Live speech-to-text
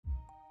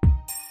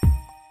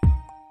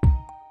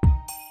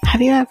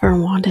Have you ever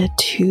wanted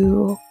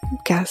to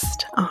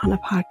guest on a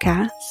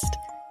podcast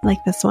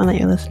like this one that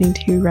you're listening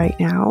to right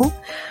now?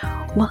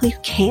 Well, you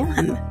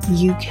can.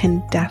 You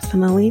can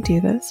definitely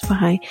do this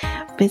by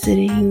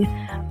visiting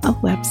a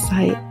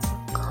website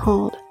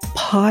called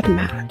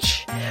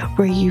Podmatch,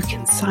 where you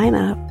can sign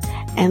up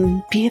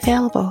and be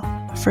available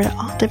for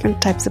all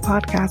different types of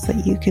podcasts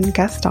that you can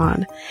guest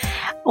on.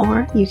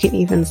 Or you can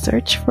even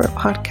search for a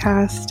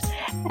podcast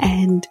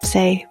and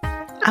say,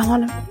 I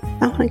want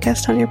to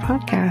guest on your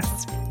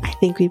podcast. I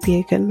think we'd be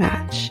a good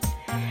match.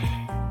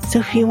 So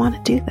if you want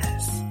to do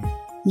this,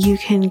 you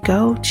can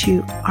go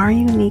to our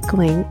unique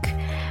link,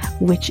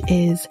 which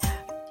is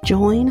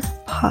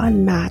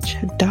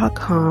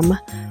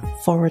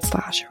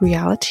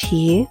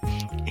joinpodmatch.com/reality,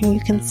 and you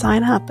can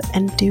sign up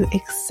and do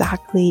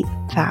exactly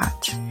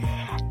that.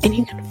 And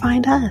you can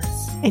find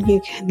us and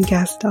you can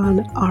guest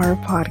on our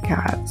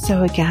podcast.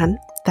 So again,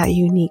 that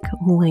unique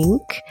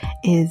link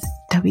is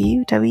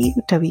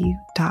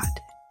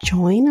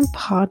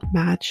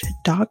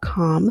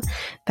www.joinpodmatch.com.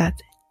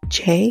 That's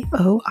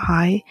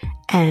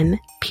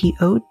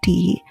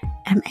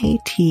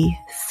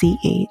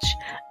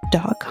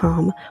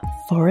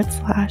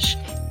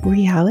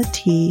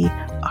joinpodmatch.com/reality,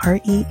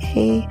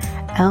 REALITEA,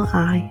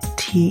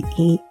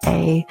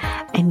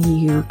 and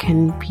you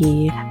can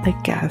be a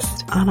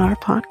guest on our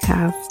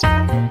podcast.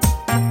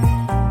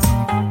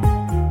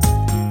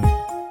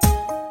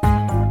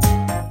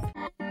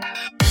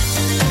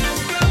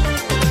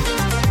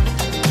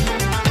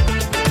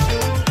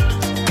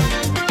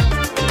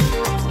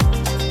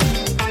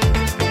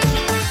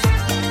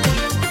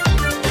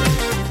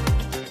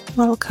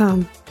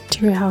 Welcome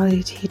to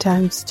Reality Tea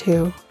Times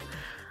 2,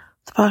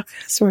 the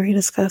podcast where we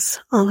discuss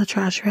all the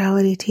trash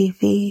reality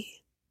TV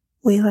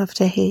we love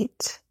to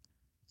hate.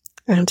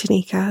 I'm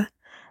Tanika,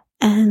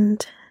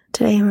 and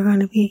today we're going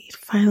to be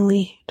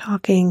finally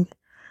talking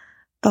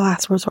The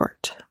Last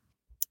Resort.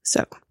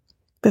 So,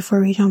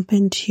 before we jump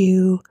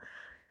into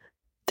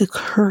the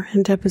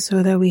current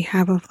episode that we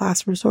have of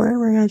Last Resort,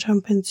 we're going to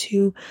jump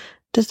into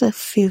just a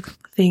few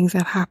things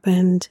that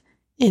happened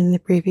in the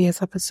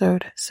previous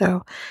episode.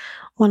 So,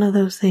 one of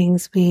those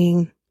things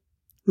being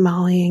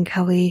Molly and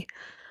Kelly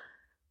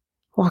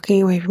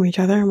walking away from each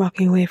other and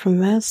walking away from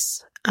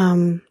this.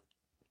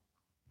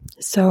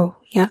 So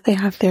yeah, they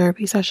have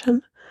therapy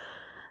session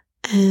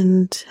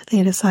and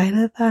they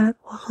decided that,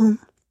 well,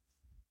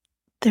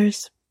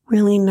 there's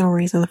really no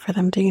reason for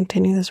them to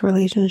continue this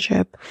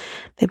relationship.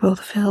 They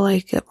both feel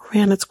like it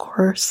ran its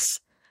course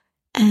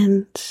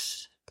and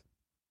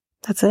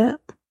that's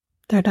it.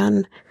 They're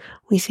done.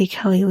 We see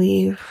Kelly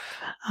leave,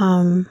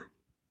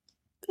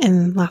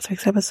 in last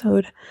week's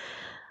episode.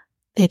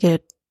 They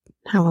did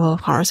have a little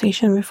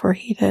conversation before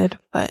he did,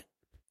 but,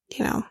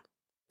 you know,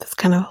 that's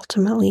kind of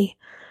ultimately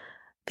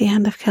the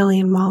end of Kelly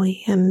and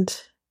Molly, and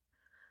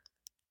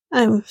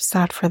I'm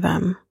sad for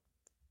them.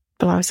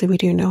 But obviously we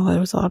do know there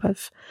was a lot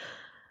of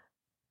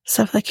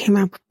stuff that came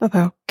up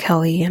about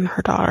Kelly and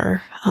her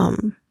daughter,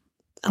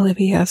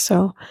 Olivia,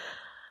 so,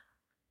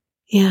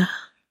 yeah.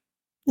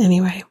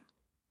 Anyway,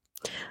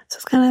 so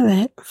it's kind of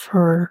it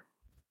for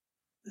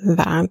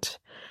that.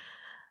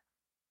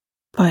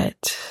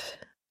 But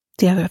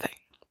the other thing,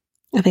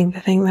 I think the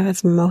thing that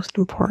is most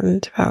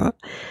important about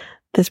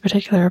this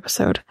particular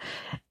episode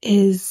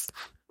is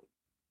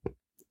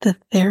the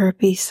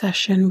therapy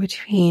session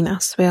between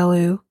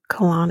Asuelu,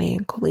 Kalani,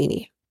 and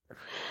Kolini.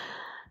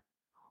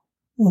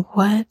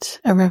 What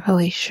a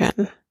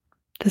revelation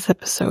this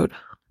episode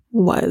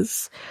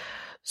was.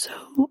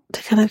 So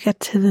to kind of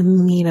get to the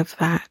meat of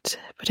that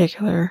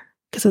particular,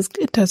 because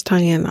it does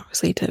tie in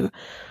obviously to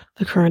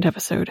the current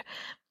episode,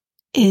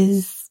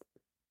 is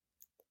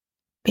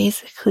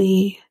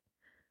basically,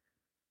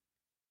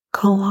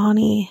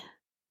 Kalani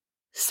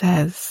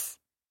says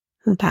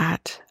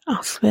that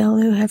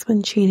Asuelu has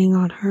been cheating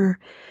on her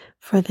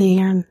for the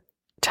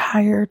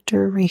entire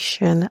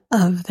duration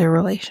of their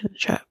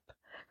relationship.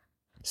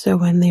 So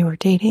when they were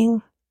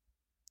dating,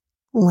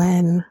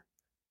 when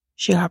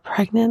she got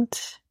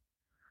pregnant,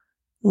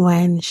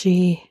 when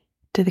she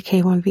did the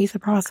K-1 visa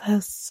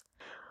process,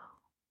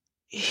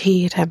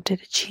 he attempted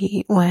to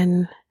cheat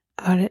when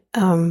about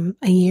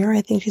a year,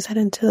 I think she said,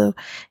 into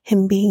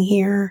him being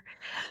here.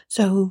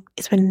 So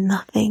it's been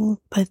nothing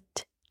but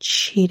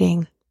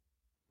cheating.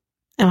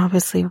 And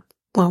obviously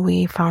when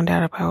we found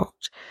out about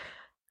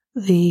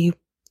the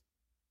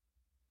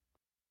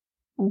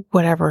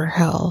whatever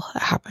hell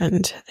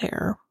happened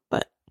there,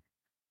 but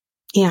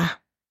yeah,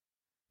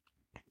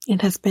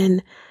 it has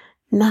been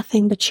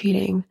nothing but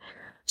cheating.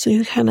 So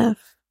you kind of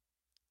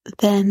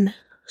then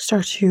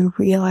start to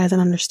realize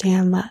and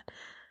understand that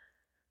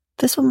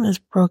this woman is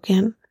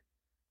broken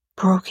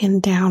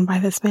down by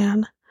this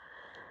man.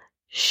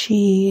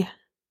 She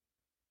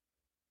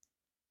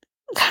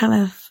kind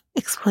of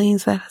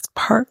explains that it's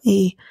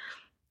partly,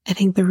 I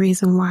think, the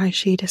reason why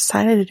she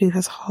decided to do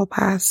this hall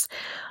pass.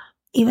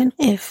 Even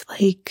if,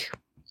 like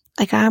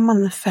I'm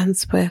on the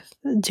fence with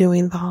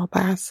doing the hall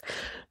pass.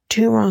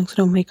 2 wrongs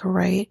don't make a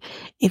right.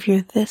 If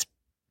you're this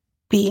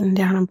beaten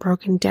down and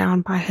broken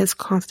down by his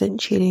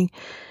constant cheating,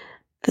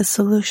 the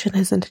solution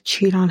isn't to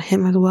cheat on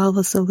him as well.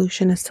 The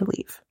solution is to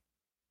leave.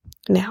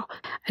 Now,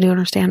 I do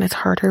understand it's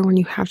harder when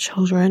you have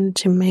children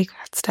to make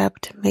that step,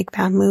 to make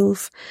that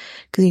move,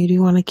 because you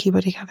do want to keep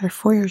it together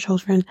for your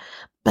children.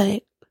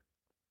 But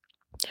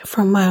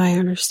from what I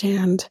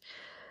understand,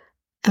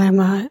 and I'm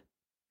not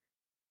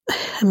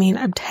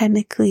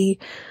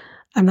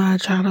a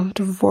child of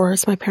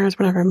divorce. My parents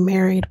were never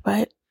married,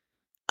 but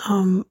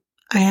I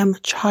am a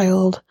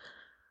child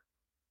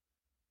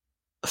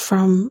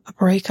from a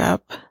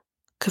breakup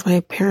because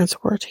my parents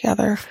were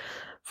together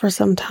for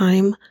some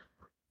time.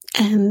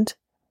 And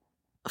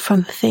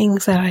from the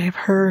things that I have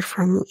heard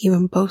from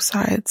even both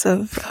sides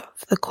of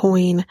the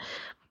coin,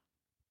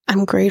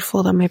 I'm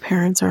grateful that my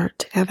parents aren't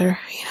together.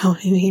 You know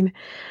what I mean?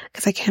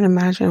 Because I can't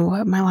imagine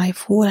what my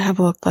life would have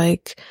looked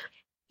like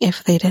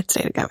if they did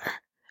stay together.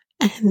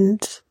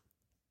 And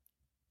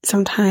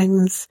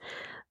sometimes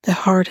the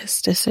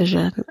hardest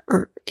decision,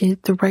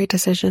 the right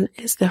decision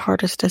is the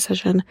hardest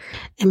decision,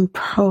 and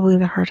probably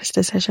the hardest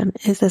decision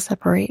is to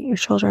separate. Your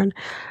children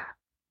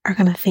are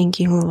going to thank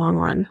you in the long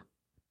run.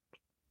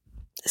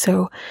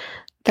 So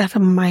that's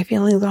my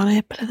feelings on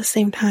it, but at the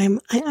same time,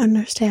 I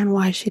understand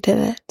why she did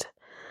it.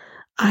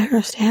 I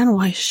understand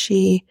why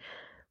she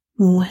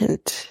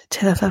went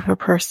to this other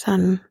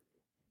person,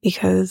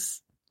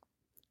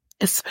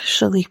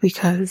 especially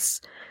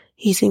because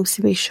he seems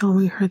to be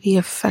showing her the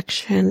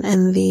affection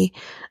and the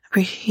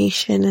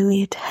appreciation and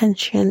the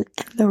attention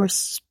and the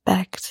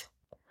respect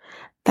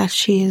that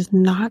she is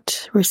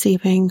not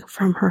receiving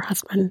from her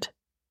husband.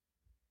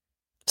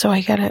 So I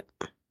get it.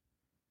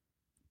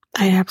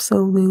 I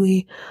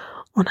absolutely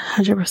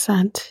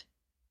 100%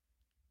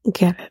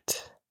 get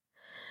it.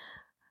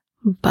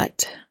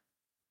 But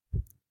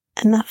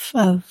enough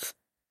of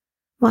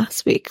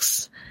last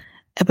week's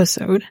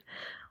episode.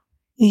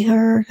 We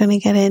are going to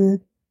get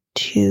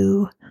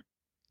into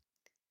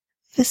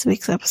this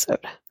week's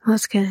episode.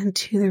 Let's get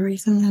into the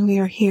reason that we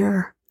are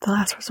here. The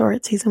Last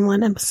Resort, Season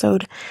 1,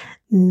 Episode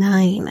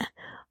 9.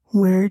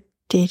 Where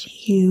did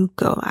you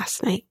go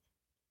last night?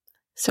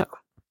 So,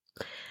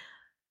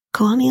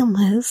 Kalani and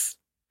Liz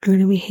are going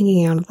to be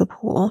hanging out at the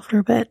pool for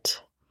a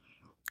bit.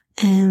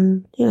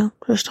 And,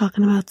 just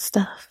talking about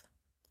stuff.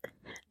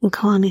 And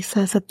Kalani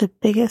says that the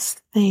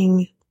biggest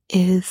thing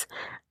is,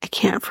 I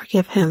can't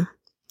forgive him.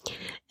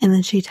 And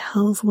then she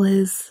tells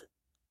Liz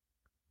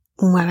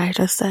what I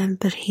just said,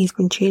 that he's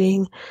been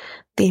cheating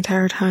the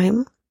entire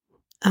time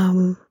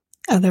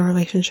of their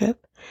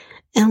relationship.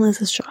 And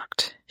Liz is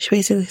shocked. She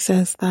basically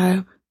says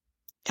that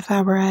if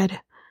I were Ed,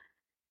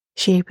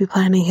 she'd be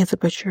planning his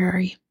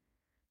obituary.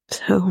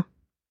 So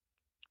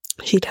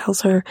she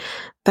tells her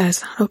that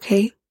it's not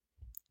okay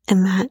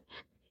and that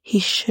he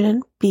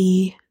shouldn't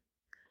be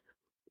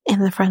in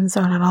the friend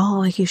zone at all.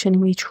 Like, you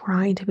shouldn't be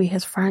trying to be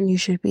his friend. He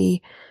should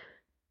be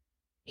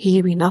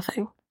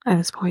nothing at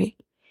this point.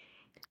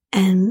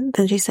 And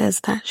then she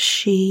says that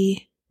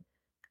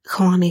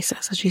Kalani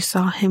says that she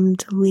saw him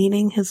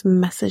deleting his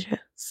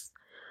messages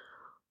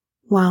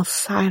while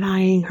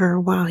side-eyeing her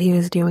while he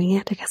was doing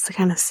it, I guess, to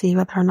kind of see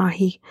whether or not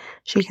she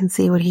can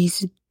see what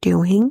he's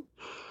doing.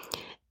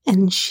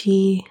 And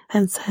she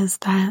then says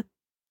that,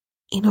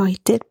 I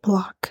did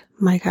block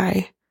my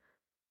guy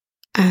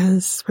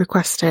as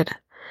requested,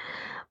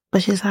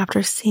 but she's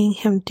after seeing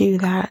him do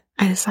that,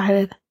 I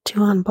decided to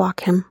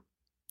unblock him.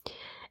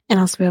 And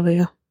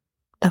Australia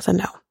doesn't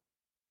know.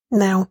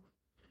 Now,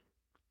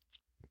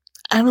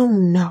 I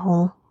don't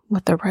know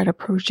what the right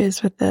approach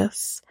is with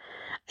this.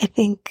 I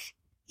think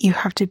you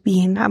have to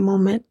be in that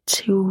moment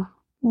to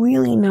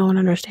really know and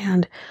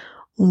understand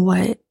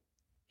what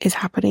is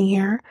happening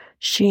here.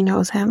 She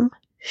knows him.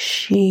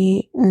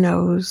 She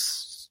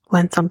knows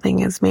when something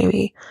is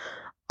maybe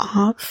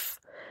off.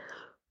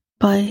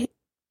 But,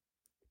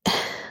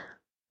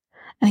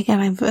 and again,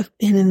 I've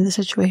been in this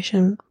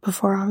situation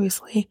before,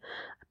 obviously.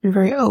 I've been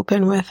very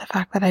open with the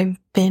fact that I've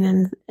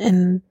been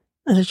in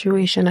a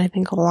situation. I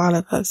think a lot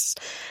of us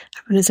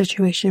have been in a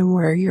situation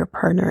where your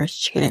partner is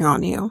cheating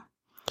on you.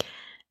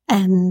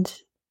 And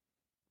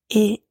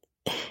you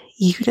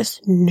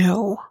just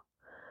know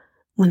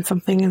when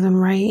something isn't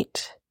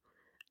right.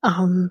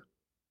 I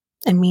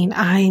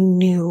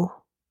knew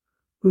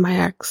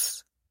my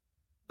ex,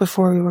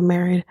 before we were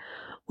married,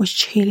 was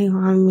cheating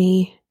on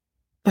me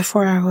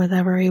before I was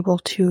ever able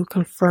to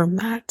confirm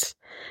that.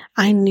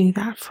 I knew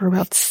that for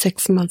about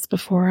 6 months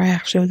before I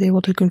actually was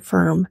able to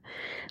confirm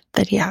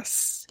that,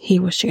 yes, he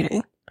was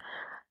cheating.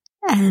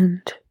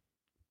 And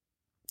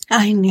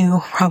I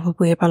knew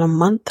probably about a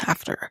month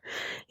after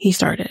he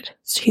started.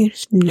 So you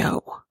just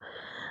know.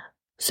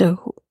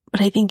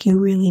 But I think you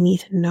really need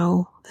to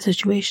know the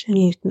situation.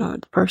 You need to know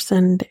the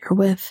person that you're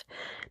with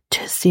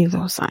to see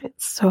those signs.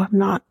 So I'm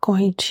not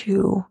going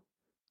to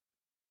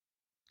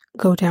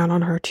go down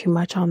on her too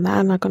much on that.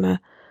 I'm not gonna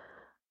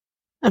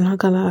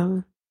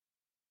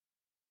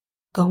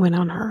go in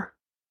on her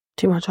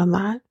too much on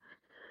that.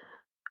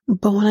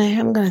 But what I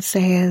am gonna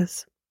say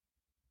is,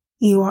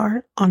 you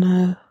are on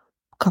a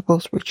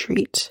couples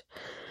retreat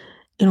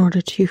in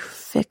order to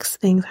fix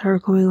things that are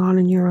going on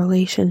in your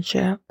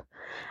relationship.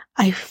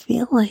 I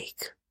feel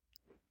like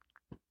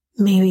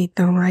maybe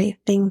the right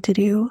thing to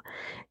do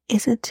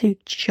isn't to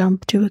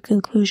jump to a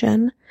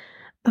conclusion,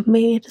 but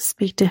maybe to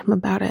speak to him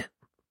about it.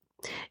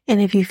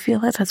 And if you feel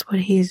that that's what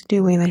he's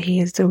doing, that he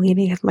is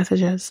deleting his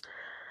messages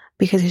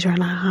because he's trying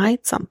to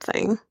hide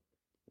something,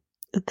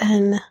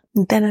 then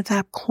at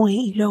that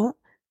point, you don't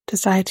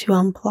decide to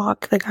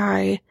unblock the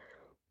guy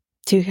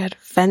to get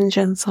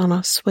vengeance on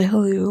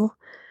Asuelu,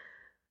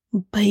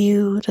 but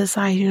you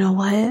decide, you know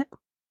what?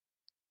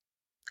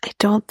 I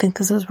don't think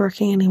this is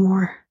working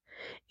anymore.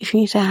 If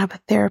you need to have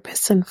a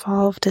therapist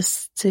involved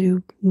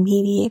to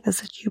mediate the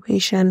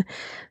situation,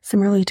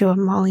 similarly to what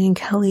Molly and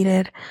Kelly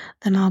did,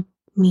 then all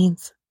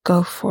means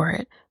go for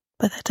it.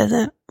 But that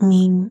doesn't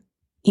mean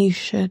you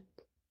should,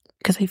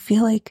 because I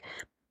feel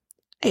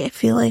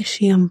like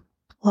she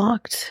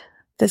unblocked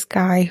this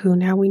guy who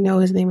now we know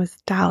his name is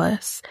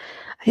Dallas.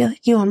 I feel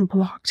like you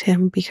unblocked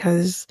him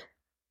because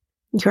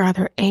you're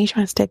either A,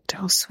 trying to stick to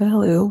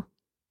Asuelu,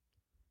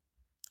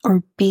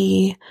 or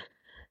B,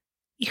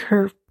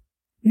 you're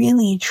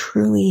really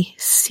truly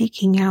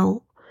seeking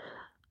out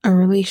a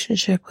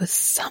relationship with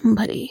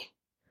somebody.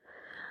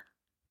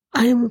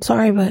 I'm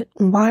sorry, but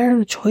why are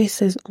the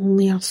choices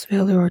only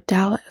Asuelu or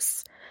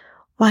Dallas?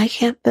 Why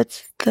can't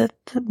that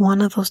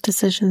one of those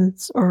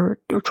decisions or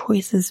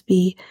choices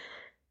be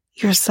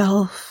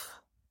yourself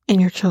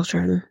and your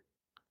children?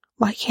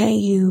 Why can't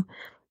you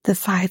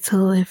decide to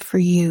live for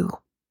you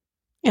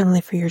and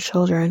live for your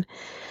children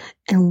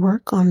and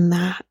work on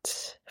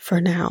that for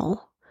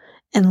now?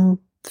 And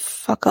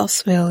fuck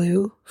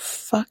Asuelu,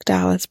 fuck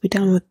Dallas, be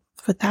done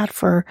with that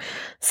for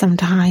some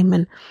time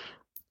and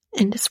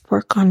just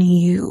work on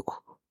you.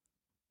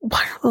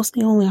 Why are those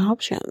the only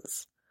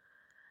options?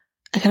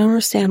 I can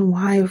understand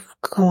why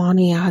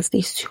Kalani has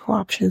these two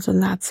options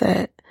and that's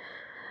it.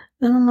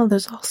 No,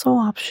 there's also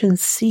option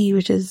C,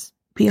 which is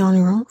be on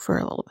your own for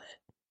a little bit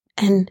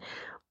and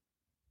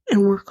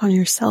work on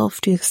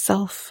yourself, do the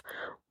self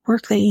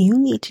work that you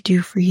need to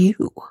do for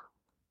you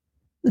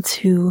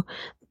to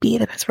be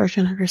the best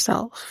version of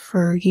yourself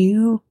for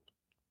you,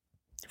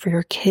 for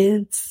your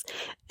kids,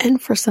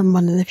 and for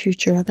someone in the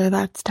future, whether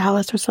that's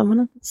Dallas or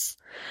someone else.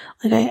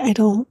 Like, I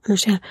don't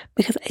understand,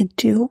 because I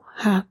do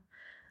have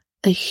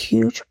a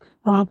huge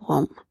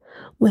problem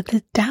with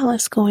the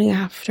Dallas going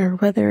after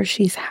whether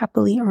she's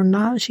happily or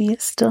not. She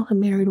is still a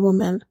married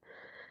woman.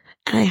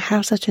 And I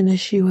have such an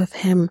issue with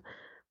him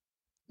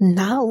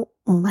not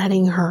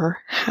letting her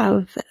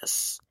have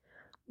this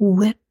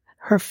with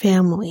her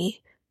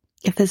family.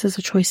 If this is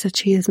a choice that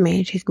she has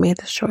made, she's made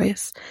this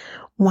choice.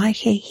 Why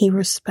can't he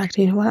respect,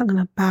 you know what, I'm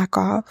going to back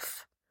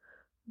off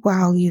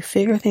while you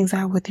figure things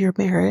out with your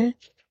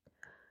marriage?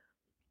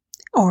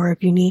 Or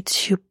if you need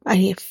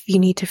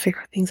to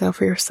figure things out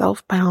for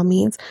yourself, by all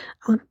means,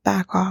 I'm going to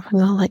back off. I'm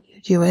going to let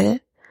you do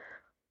it.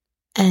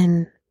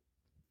 And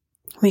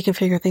we can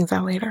figure things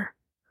out later.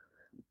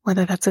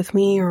 Whether that's with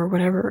me or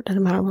whatever, it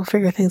doesn't matter. We'll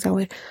figure things out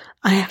later.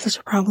 I have such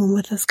a problem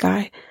with this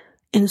guy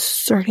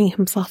inserting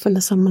himself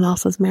into someone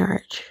else's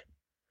marriage.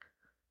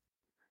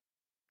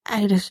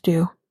 I just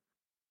do.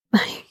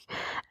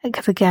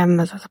 Because again,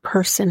 as a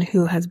person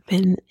who has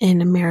been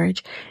in a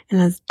marriage and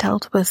has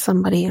dealt with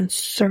somebody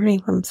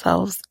inserting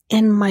themselves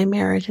in my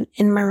marriage and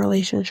in my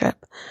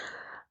relationship,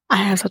 I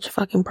have such a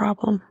fucking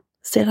problem.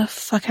 Stay the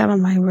fuck out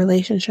of my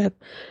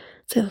relationship.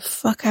 Stay the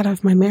fuck out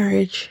of my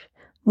marriage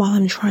while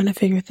I'm trying to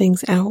figure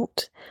things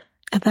out.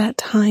 At that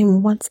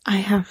time, once I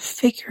have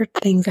figured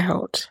things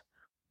out,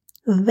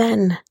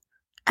 then,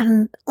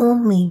 and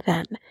only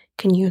then,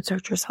 can you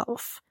insert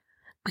yourself.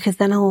 Because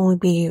then it'll only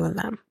be you and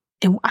them.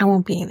 And I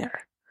won't be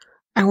there.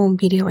 I won't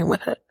be dealing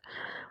with it.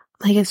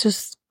 Like, it's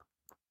just,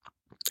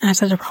 I have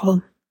such a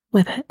problem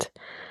with it.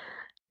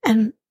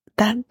 And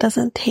that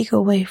doesn't take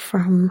away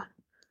from,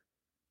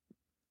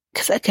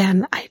 because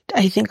again,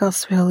 I think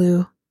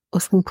Asuelu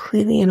was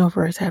completely in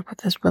over his head with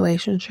this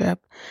relationship.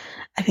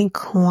 I think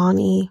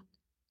Kalani,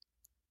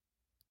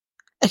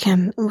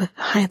 again, with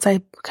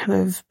hindsight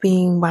kind of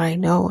being what I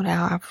know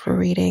now after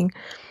reading,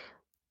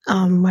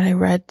 what I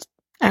read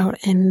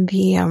out in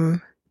the, I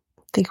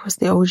think it was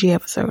the OG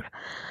episode,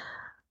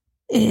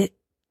 it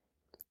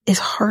is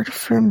hard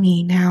for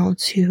me now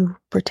to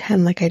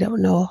pretend like I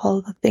don't know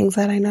all the things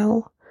that I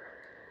know.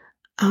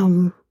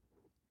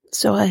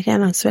 So again,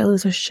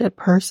 Asuelu's a shit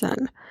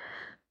person.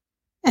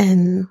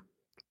 And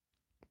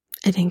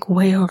I think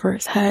way over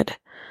his head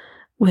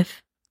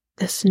with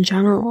this in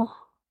general.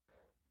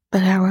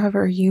 But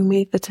however, you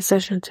made the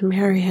decision to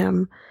marry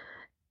him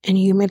and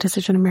you made the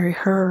decision to marry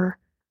her.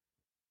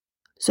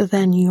 So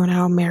then you are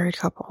now a married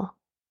couple.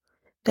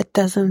 That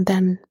doesn't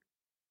then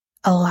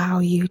allow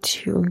you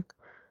to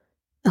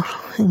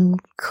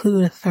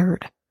include a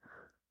third.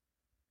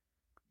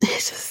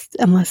 It's just,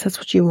 unless that's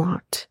what you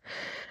want.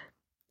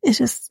 It's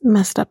just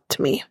messed up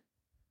to me.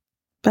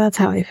 But that's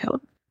how I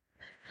feel.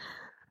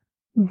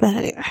 But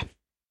anyway,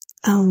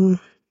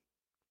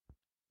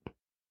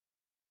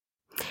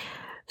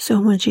 so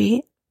when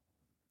she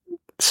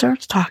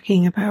starts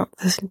talking about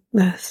this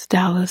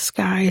Dallas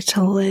guy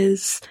to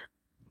Liz,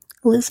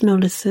 Liz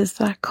notices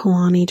that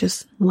Kalani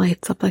just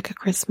lights up like a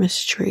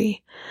Christmas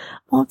tree.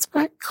 Well, it's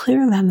very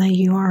clear then that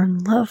you are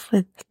in love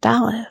with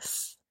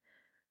Dallas.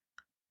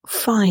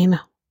 Fine.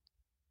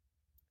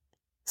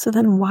 So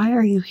then why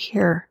are you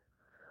here?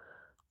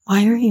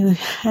 Why are you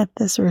at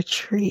this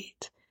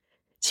retreat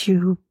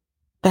to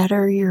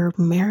better your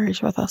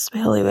marriage with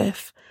Asuelu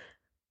if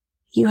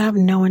you have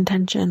no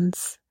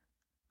intentions,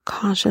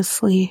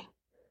 consciously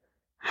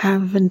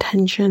have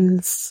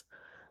intentions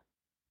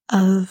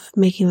of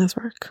making this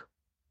work?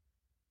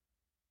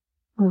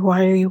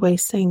 Why are you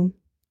wasting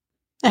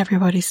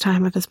everybody's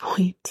time at this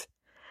point?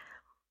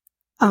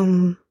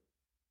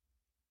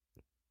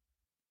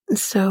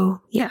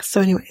 So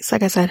anyways,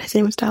 like I said, his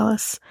name was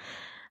Dallas,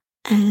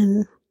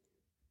 and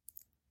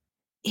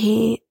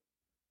he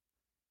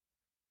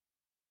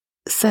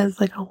says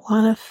like a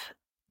lot of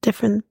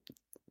different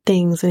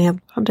things, and he has a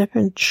lot of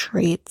different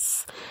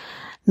traits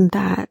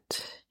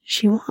that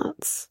she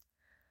wants.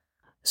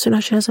 So now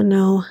she doesn't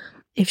know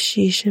if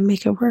she should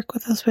make it work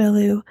with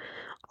Asuelu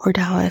or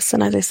Dallas.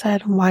 And as I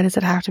said, why does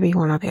it have to be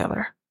one or the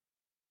other?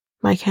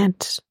 Why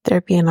can't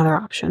there be another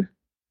option?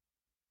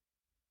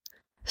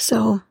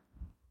 So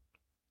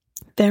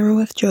they're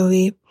with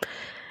Jovi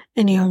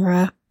and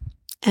Yara,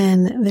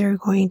 and they're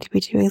going to be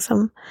doing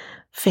some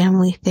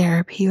family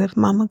therapy with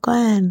Mama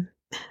Gwen.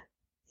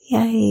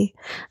 Yay.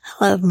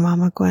 I love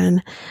Mama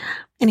Gwen.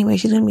 Anyway,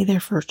 she's going to be there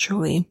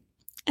virtually.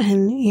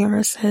 And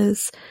Yara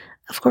says,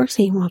 of course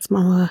he wants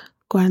Mama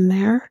Gwen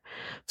there,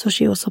 so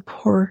she will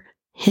support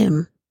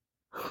him.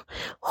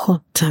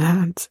 Hold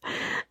that.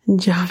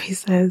 Jovi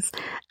says,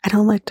 I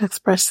don't like to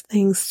express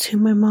things to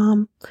my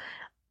mom.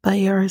 But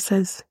Yara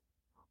says,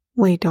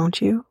 wait, don't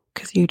you?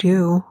 Because you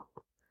do.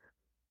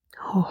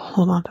 Oh,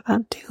 hold on to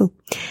that too.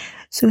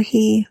 So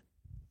he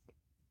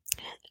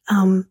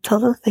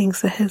tells her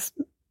things to his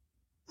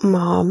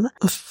mom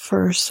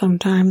first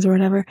sometimes or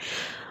whatever.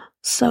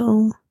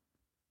 So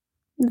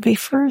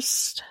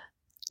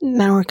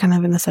now we're kind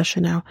of in the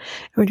session now.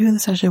 We're doing the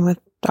session with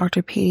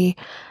Dr. P,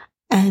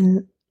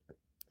 and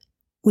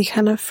we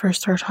kind of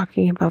first start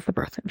talking about the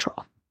birth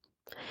control.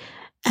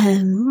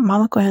 And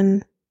Mama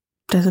Gwen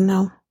doesn't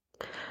know.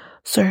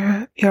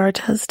 So Yara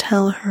does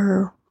tell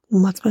her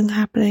what's been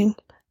happening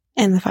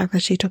and the fact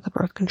that she took the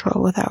birth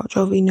control without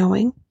Jovi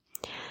knowing.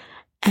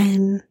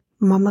 And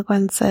Mama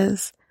Gwen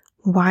says,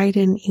 why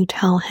didn't you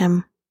tell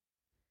him?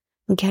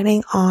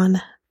 Getting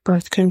on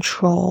birth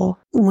control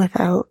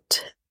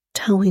without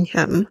telling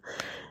him,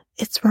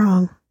 it's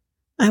wrong.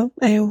 I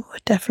would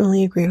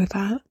definitely agree with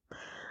that.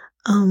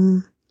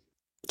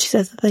 She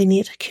says that they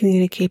need to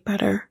communicate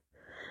better.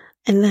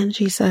 And then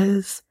she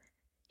says,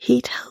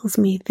 he tells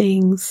me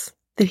things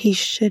that he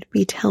should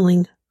be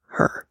telling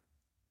her.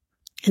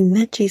 And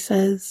then she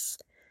says,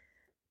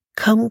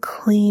 come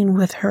clean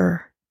with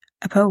her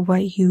about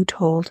what you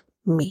told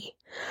me.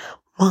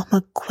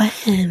 Mama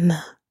Gwen,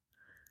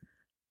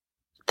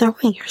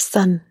 throwing your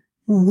son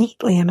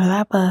neatly under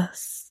that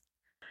bus.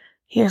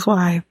 Here's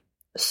why.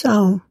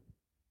 So,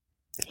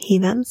 he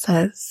then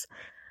says,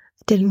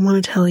 I didn't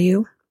want to tell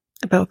you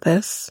about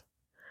this.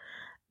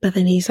 But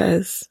then he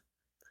says,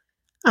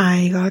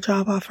 I got a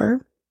job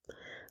offer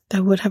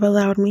that would have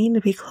allowed me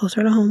to be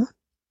closer to home.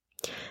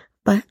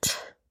 But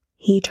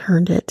he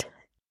turned it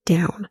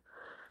down.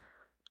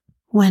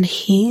 When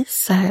he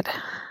said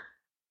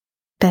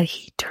that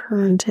he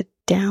turned it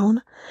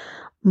down,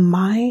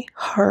 my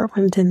heart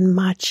went in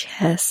my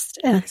chest,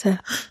 and I said,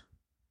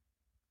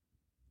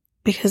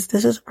 because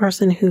this is a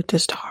person who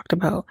just talked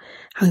about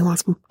how he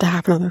wants to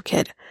have another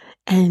kid,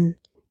 and,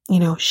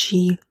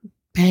 she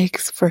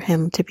begs for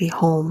him to be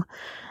home,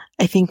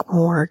 I think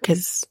more,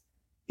 because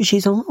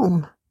she's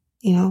alone,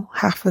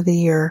 half of the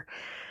year,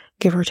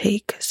 give or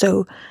take.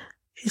 So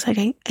she's like,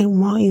 I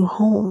want you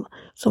home.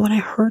 So when I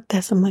heard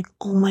this, I'm like,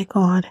 oh my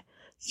God,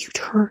 you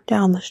turned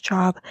down this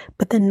job.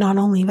 But then not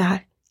only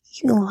that,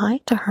 you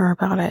lied to her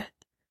about it.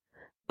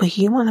 But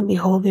you want to be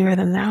holier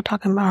than now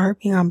talking about her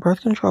being on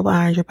birth control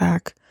behind your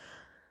back.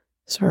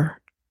 Sir,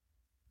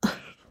 I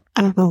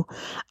don't know.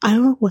 I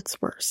don't know what's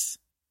worse.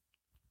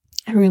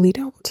 I really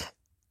don't.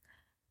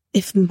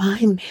 If my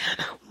man,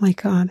 oh my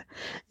God,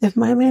 if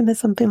my man did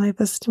something like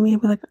this to me,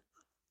 I'd be like,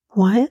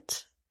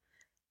 what?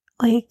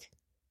 Like,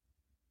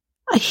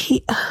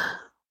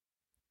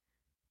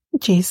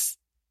 jeez,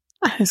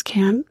 I just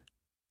can't.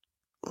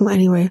 Well,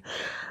 anyway,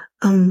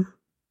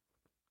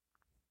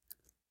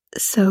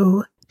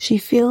 so she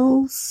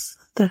feels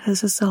that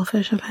this is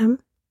selfish of him.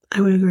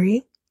 I would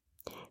agree.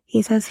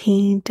 He says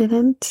he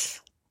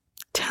didn't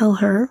tell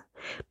her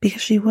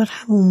because she would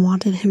have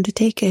wanted him to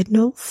take it.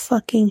 No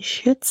fucking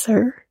shit,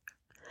 sir.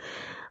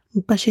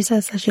 But she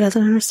says that she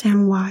doesn't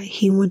understand why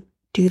he would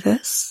do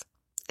this,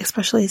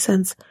 especially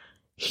since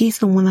he's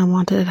the one that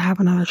wanted to have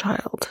another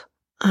child.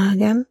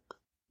 Again,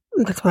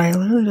 that's what I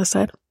literally just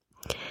said.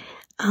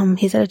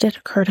 He said it did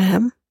occur to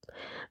him,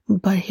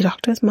 but he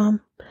talked to his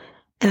mom,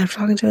 and after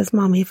talking to his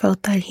mom, he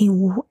felt that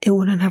it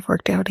wouldn't have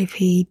worked out if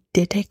he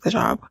did take the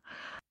job.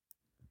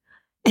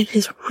 And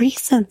his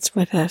reasons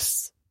for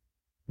this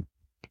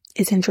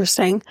is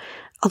interesting.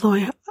 although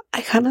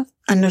I kind of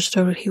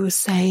understood what he was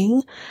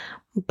saying,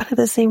 but at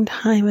the same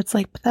time, it's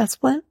like, but that's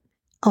what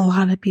a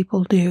lot of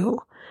people do.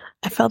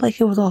 I felt like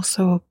it was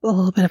also a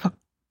little bit of a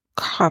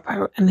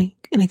cop-out and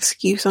an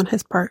excuse on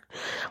his part.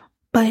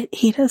 But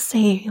he does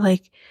say,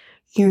 like,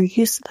 you're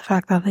used to the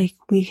fact that, like,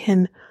 we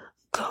can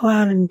go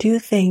out and do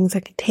things.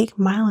 I can take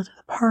Mila to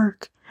the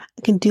park.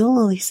 I can do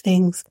all these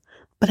things.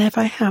 But if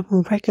I have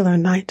a regular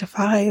 9 to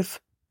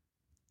 5,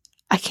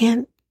 I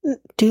can't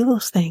do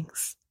those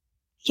things.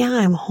 Yeah,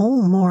 I'm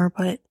home more,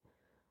 but,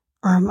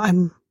 or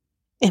I'm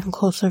in a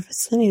closer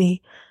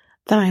vicinity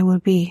than I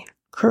would be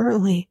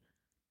currently.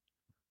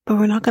 But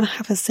we're not going to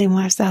have the same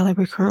lifestyle that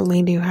we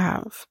currently do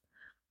have.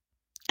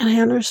 And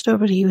I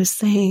understood what he was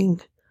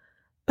saying.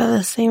 But at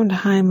the same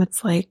time,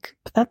 it's like,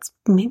 but that's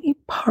maybe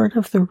part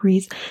of the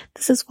reason.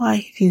 This is why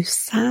if you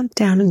sat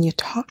down and you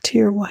talked to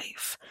your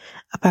wife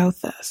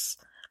about this,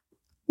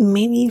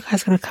 maybe you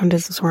guys are going to come to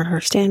some sort of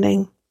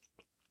understanding,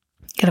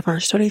 could have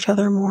understood each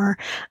other more.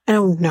 I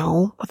don't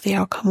know what the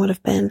outcome would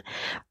have been,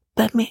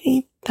 but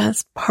maybe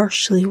that's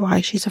partially why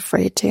she's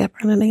afraid to get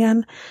pregnant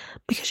again,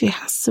 because she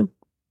has to,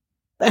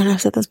 and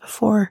I've said this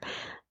before,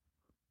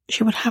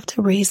 she would have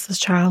to raise this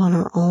child on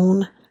her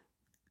own,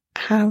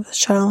 have this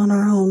child on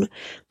her own,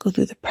 go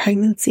through the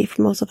pregnancy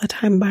for most of the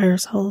time by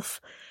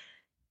herself.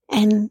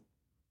 And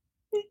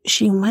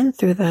she went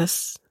through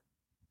this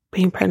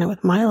being pregnant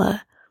with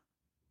Mila,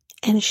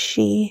 and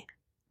she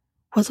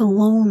was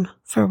alone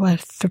for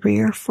 3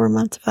 or 4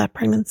 months of that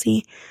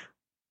pregnancy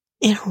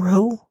in a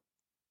row.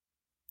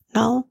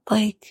 No,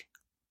 like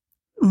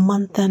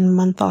month in,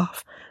 month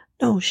off.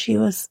 No, she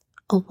was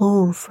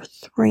alone for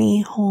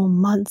 3 whole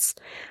months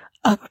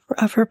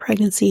of her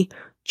pregnancy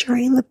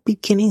during the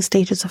beginning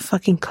stages of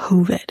fucking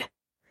COVID.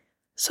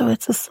 So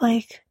it's just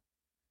like,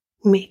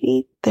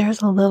 maybe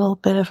there's a little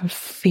bit of a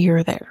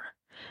fear there.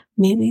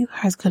 Maybe you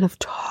guys could have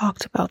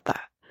talked about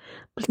that.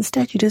 But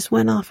instead you just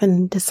went off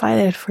and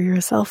decided for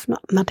yourself,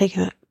 not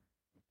taking it.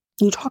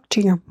 You talked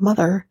to your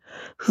mother,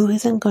 who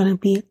isn't going to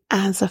be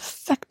as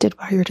affected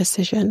by your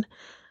decision.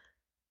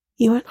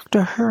 You went up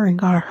to her and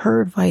got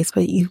her advice,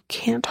 but you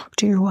can't talk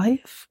to your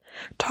wife.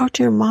 Talk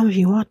to your mom if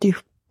you want to,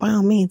 by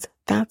all means.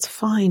 That's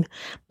fine.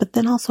 But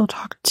then also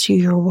talk to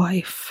your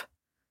wife.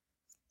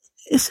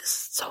 This is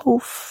so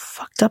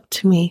fucked up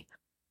to me.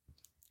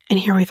 And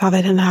here we thought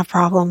they didn't have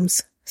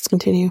problems. Let's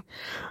continue.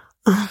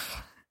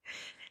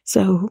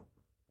 So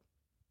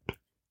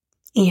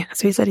he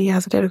said he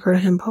has a date occur to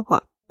him, blah, blah.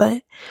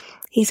 But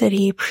he said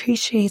he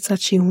appreciates that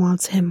she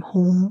wants him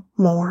home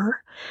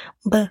more,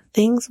 but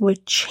things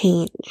would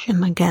change.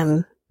 And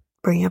again,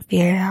 bring up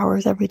the 8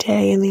 hours every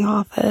day in the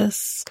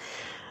office.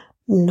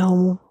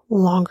 No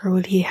longer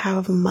would he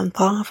have a month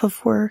off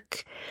of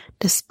work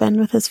to spend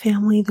with his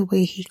family the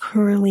way he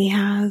currently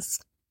has.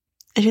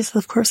 I just,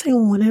 of course, I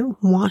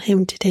wouldn't want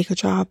him to take a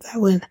job that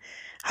would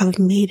have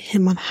made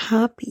him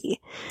unhappy.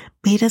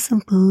 But he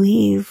doesn't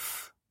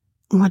believe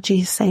what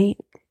she's saying.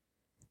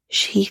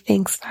 She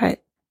thinks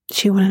that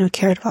she wouldn't have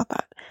cared about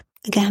that.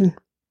 Again,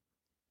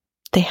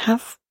 they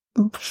have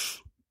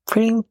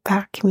pretty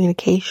bad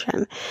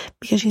communication,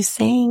 because she's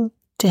saying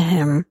to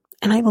him,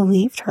 and I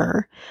believed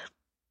her,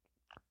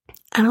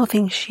 I don't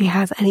think she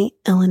has any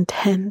ill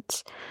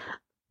intent.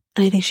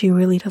 And I think she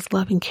really does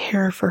love and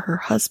care for her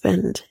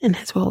husband and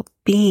his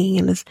well-being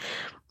and his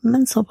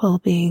mental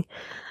well-being.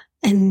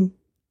 And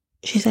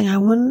she's saying, I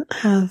wouldn't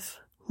have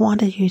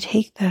wanted you to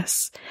take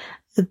this.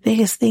 The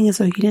biggest thing is,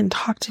 though, you didn't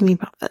talk to me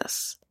about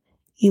this.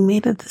 You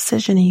made a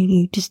decision and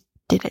you just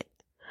did it.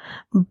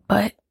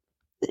 But,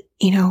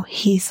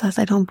 he says,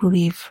 I don't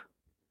believe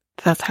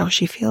that's how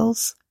she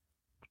feels.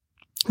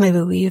 I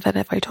believe that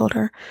if I told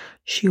her,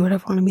 she would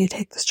have wanted me to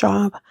take this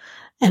job,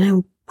 and I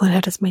would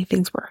have just made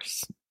things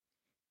worse.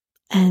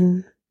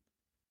 And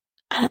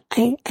I'm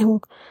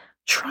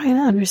trying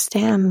to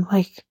understand,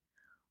 like,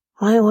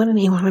 why wouldn't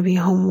he want to be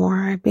home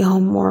more? Be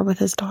home more with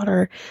his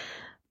daughter,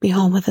 be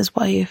home with his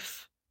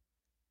wife,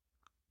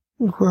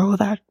 grow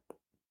that,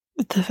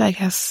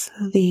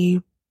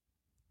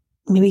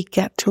 maybe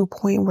get to a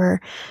point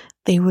where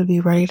they would be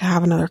ready to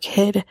have another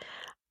kid.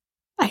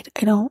 I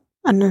don't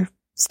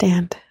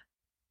understand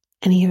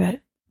any of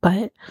it,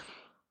 but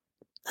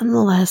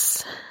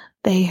nonetheless,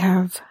 they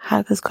have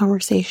had this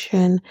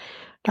conversation.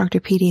 Dr.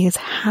 PD is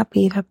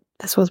happy that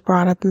this was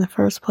brought up in the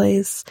first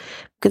place,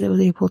 because it was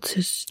able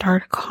to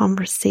start a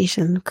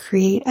conversation,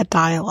 create a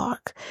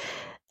dialogue,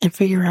 and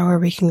figure out where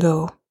we can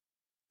go.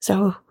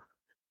 So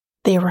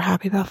they were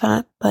happy about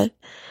that, but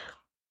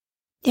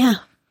yeah,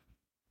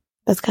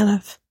 that's kind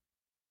of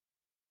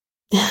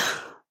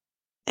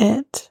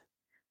it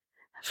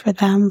for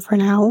them for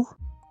now.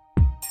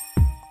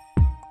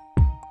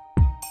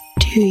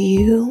 Do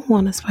you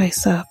want to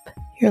spice up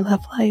your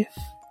love life?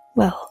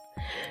 Well,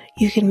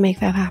 you can make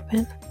that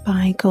happen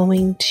by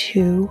going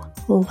to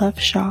Love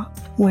Shop,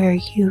 where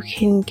you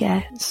can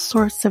get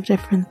sorts of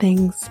different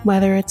things,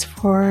 whether it's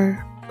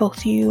for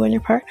both you and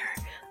your partner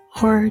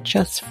or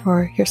just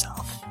for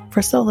yourself.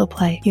 For solo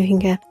play, you can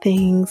get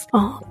things,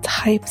 all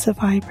types of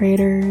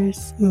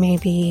vibrators,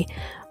 maybe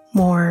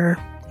more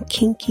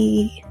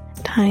kinky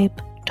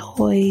type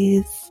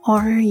toys,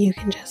 or you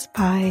can just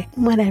buy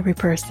what every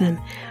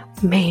person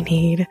may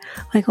need,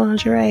 like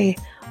lingerie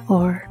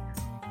or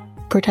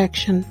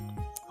protection,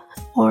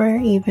 or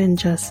even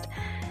just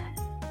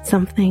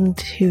something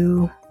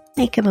to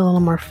make it a little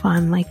more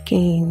fun, like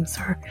games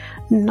or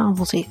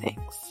novelty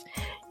things.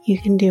 You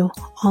can do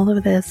all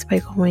of this by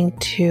going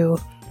to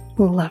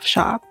Love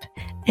Shop,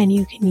 and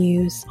you can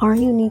use our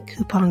unique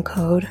coupon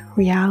code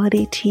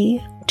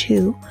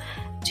REALITYT2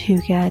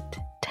 to get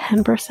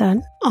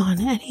 10% on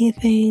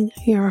anything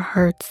your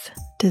heart's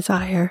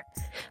desire.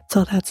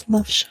 So that's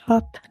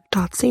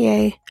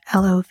loveshop.ca,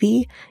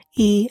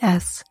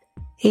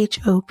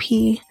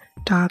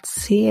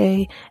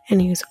 LOVESHOP.ca,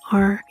 and use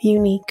our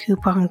unique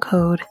coupon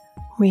code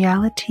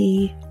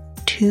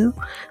REALITY2.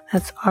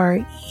 That's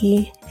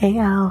REALITEA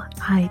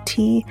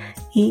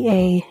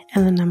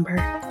and the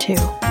number 2.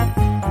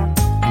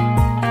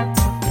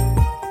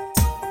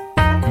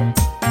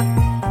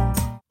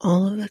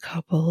 All of the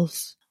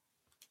couples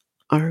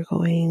are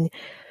going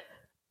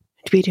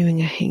to be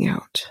doing a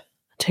hangout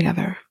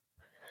together.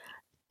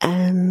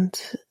 And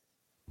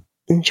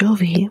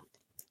Jovi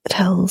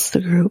tells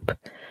the group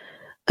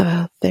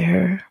about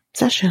their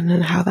session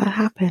and how that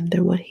happened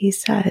and what he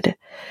said.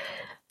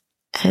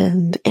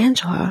 And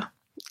Angela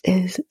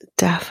is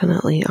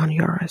definitely on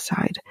Yara's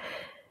side.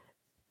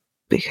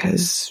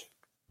 Because,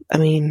 I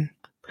mean,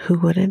 who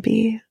wouldn't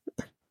be,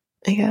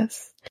 I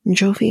guess?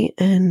 Jovi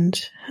and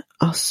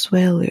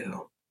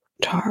Asuelu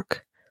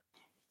talk.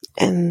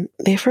 And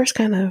they first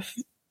kind of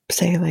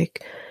say,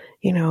 like,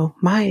 you know,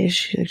 my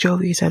issue,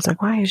 Jovi says,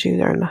 like, my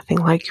issues are nothing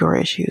like your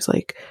issues.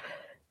 Like,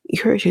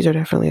 your issues are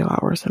definitely a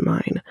lot worse than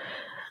mine.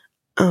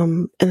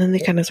 And then they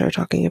kind of start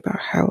talking about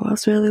how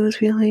Asuelu was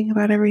feeling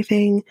about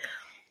everything.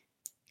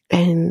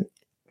 And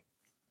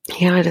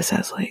he kind of just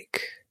says,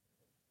 like,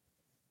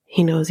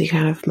 he knows he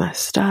kind of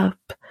messed up.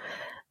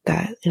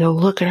 That, you know,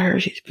 look at her,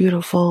 she's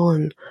beautiful,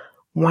 and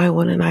why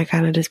wouldn't I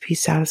kind of just be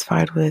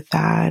satisfied with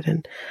that?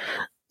 And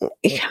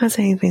he kind of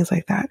saying things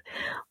like that.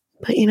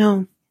 But, you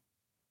know,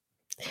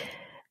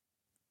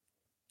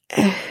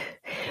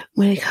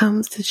 when it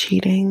comes to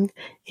cheating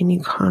and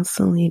you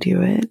constantly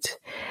do it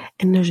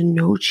and there's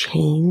no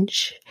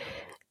change,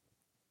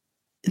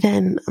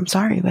 then I'm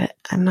sorry, but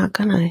I'm not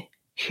gonna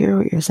hear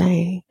what you're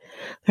saying.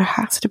 There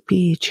has to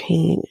be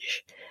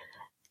change.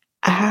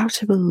 I have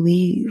to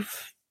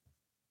believe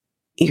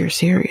you're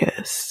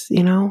serious,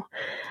 you know?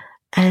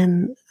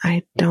 And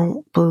I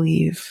don't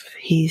believe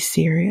he's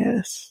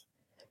serious.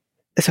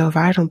 So if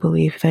I don't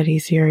believe that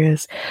he's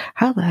serious,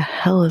 how the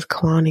hell is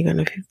Kalani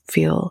gonna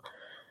feel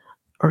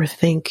or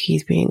think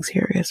he's being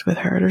serious with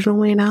her? There's no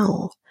way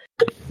now.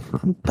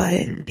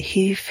 But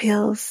he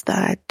feels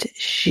that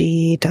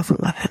she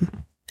doesn't love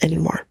him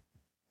anymore.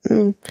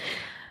 I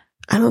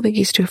don't think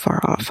he's too far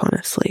off,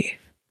 honestly.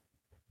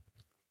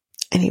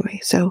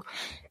 Anyway, so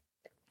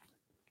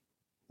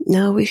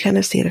now we kind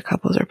of see the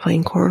couples are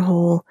playing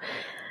cornhole,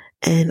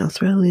 and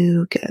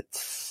Asuelu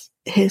gets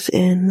his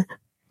in,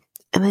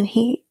 and then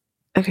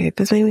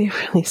this made me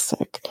really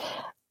sick,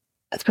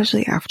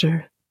 especially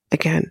after,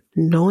 again,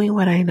 knowing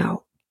what I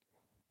know.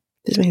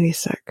 This made me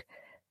sick.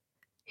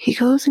 He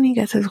goes and he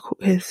gets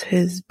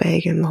his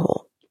bag in the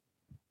hole,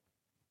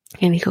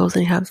 and he goes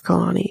and he hugs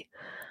Kalani,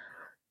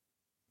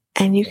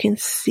 and you can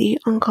see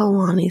on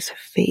Kalani's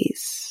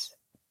face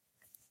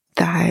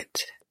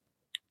that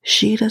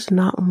she does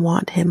not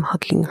want him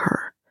hugging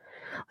her.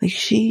 Like,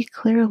 she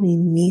clearly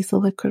needs the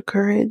liquid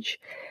courage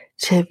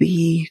to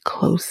be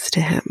close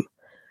to him.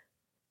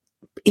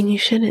 And you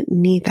shouldn't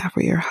need that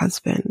for your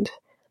husband.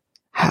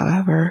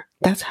 However,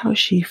 that's how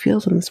she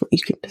feels in this moment.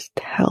 You can just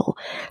tell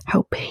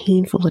how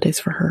painful it is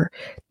for her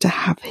to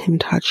have him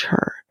touch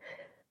her.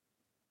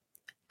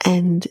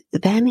 And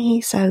then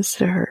he says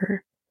to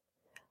her,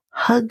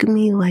 hug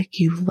me like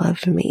you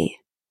love me.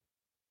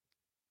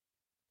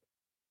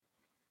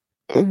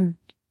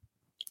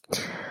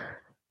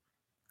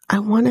 I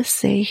want to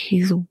say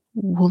he's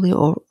wholly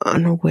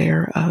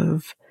unaware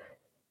of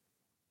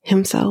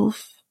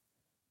himself,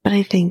 but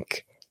I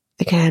think,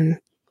 again,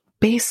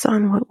 based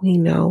on what we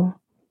know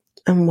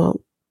and what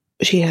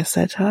she has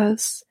said to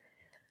us,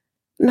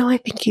 no, I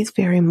think he's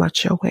very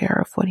much aware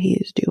of what he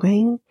is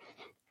doing,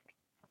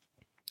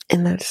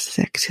 and that's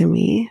sick to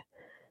me.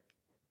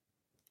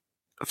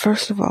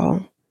 First of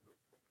all,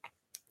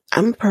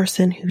 I'm a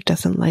person who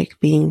doesn't like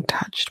being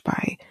touched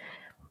by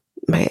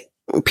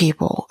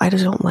people. I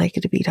just don't like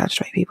it to be touched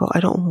by people. I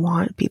don't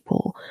want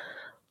people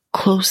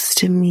close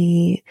to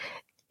me.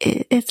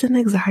 It's an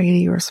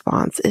anxiety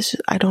response. It's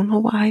just, I don't know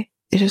why.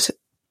 It's just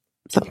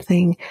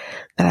something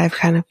that I've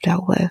kind of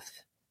dealt with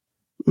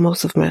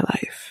most of my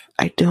life.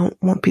 I don't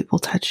want people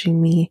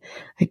touching me.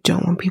 I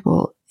don't want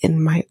people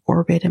in my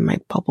orbit, in my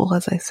bubble,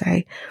 as I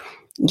say.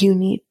 You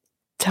need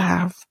to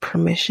have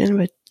permission,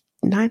 but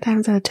 9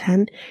 times out of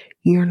 10,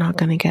 you're not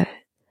going to get it.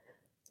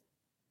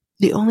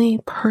 The only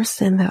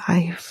person that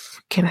I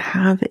can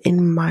have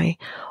in my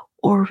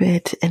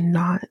orbit and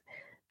not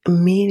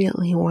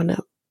immediately want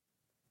to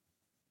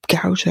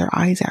gouge their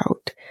eyes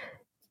out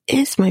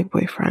is my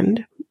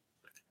boyfriend.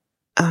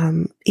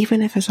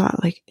 Even if it's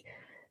not like,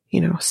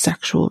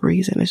 sexual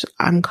reason.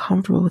 I'm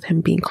comfortable with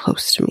him being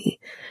close to me.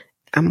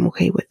 I'm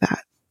okay with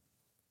that.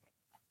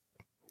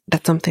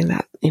 That's something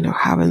that,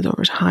 happens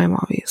over time,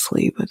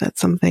 obviously, but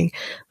that's something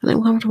that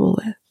I'm comfortable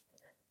with.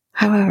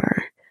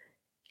 However,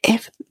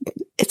 if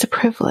it's a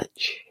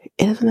privilege,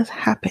 it doesn't just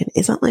happen.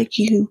 It's not like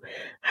you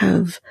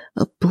have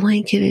a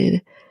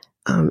blanketed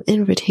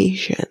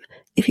invitation.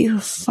 If you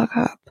fuck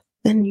up,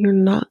 then you're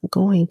not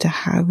going to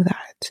have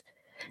that.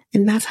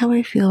 And that's how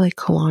I feel like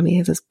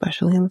Kalani is,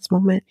 especially in this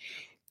moment,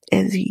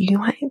 is you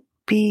might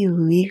be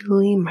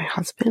legally my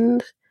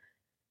husband,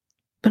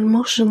 but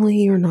emotionally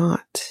you're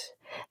not.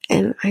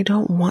 And I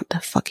don't want to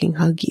fucking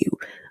hug you.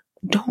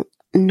 Don't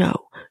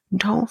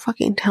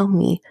fucking tell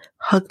me,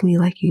 hug me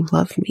like you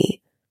love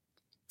me.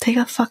 Take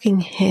a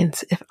fucking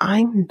hint. If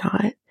I'm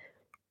not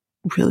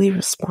really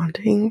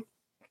responding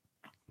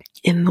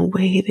in the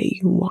way that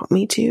you want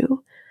me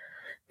to,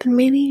 then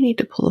maybe you need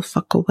to pull the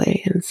fuck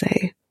away and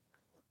say,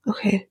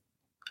 okay,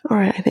 all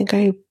right, I think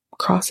I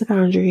crossed the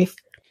boundary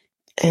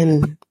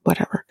and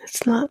whatever.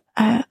 It's not,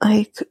 I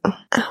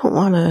don't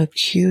want to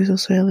accuse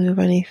Asuelu of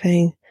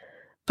anything,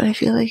 but I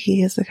feel like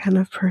he is the kind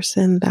of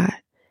person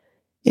that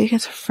if he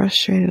gets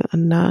frustrated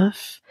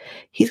enough,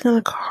 he's going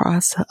to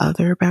cross the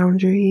other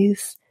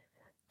boundaries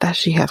that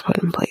she has put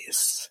in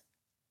place.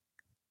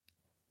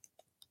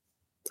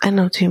 I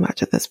know too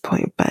much at this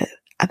point, but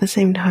at the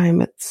same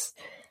time,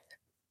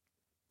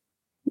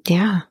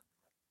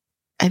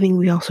 I think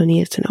we also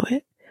needed to know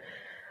it.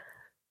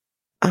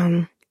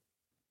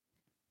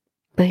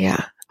 But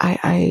yeah,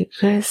 I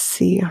could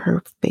see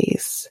her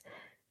face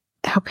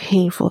how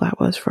painful that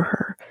was for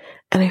her.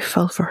 And I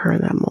felt for her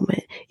in that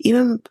moment.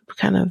 Even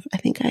kind of, I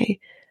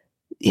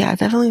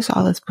definitely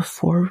saw this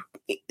before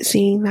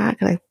seeing that,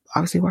 because I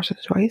obviously watched it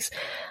twice.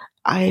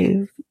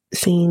 I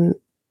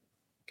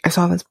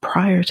saw this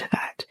prior to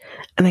that,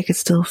 and I could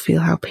still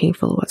feel how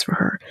painful it was for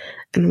her.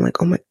 And I'm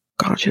like, oh my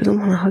God, she doesn't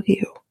want to hug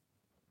you.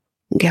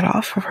 Get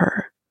off of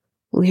her.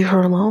 Leave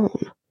her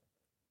alone.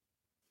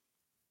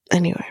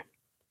 Anyway.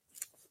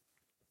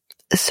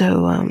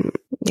 So,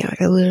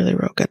 I literally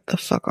wrote, get the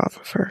fuck off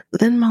of her.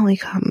 Then Molly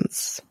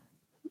comes.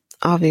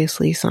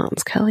 Obviously,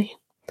 sans Kelly.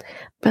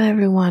 But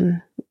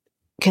everyone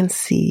can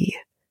see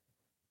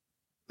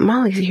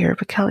Molly's here,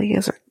 but Kelly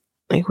isn't.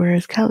 Like, where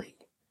is Kelly?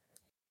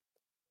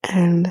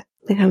 And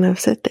they kind of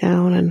sit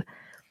down, and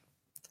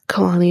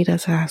Kalani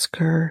does ask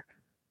her,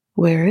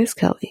 where is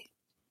Kelly?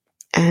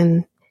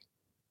 And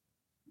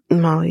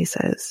Molly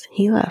says,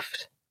 he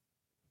left.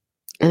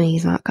 And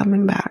he's not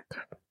coming back.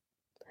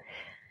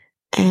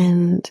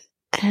 And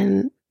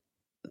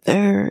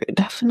they're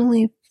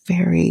definitely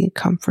very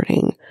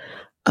comforting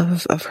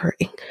of her.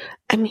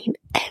 I mean,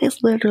 Ed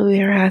is literally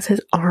there, has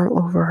his arm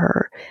over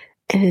her,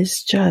 and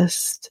is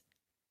just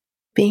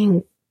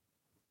being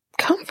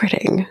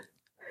comforting.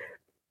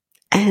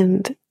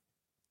 And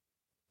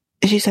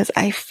she says,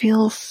 I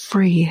feel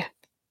free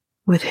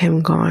with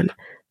him gone.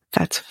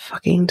 That's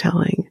fucking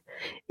telling.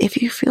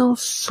 If you feel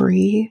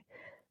free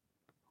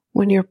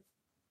when your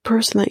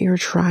person that you're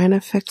trying to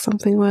fix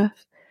something with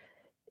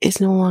is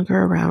no longer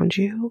around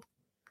you,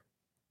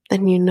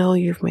 then you know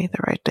you've made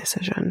the right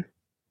decision.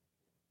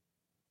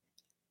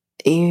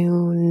 You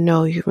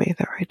know you've made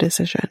the right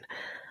decision.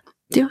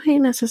 Do I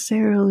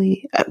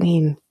necessarily,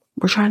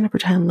 we're trying to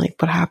pretend like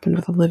what happened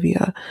with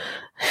Olivia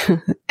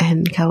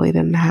and Kelly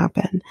didn't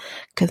happen,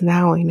 because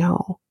now I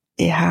know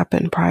it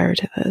happened prior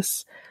to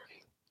this.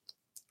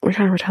 We're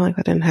trying to pretend like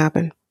that didn't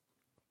happen.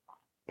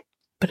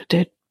 But it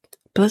did.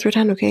 But let's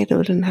pretend, okay, that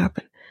it didn't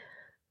happen.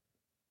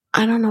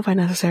 I don't know if I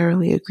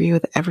necessarily agree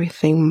with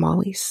everything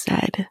Molly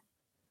said,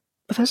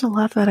 but there's a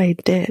lot that I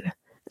did,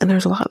 and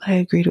there's a lot that I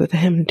agreed with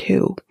him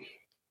too.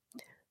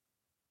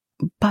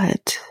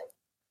 But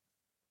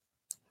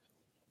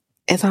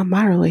it's not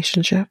my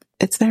relationship,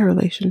 it's their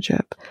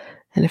relationship.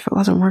 And if it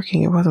wasn't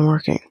working, it wasn't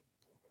working.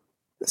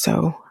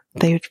 So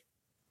they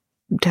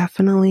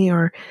definitely,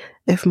 or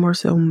if more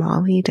so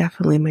Molly,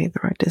 definitely made the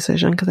right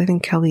decision, because I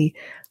think Kelly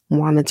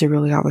wanted to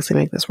really obviously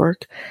make this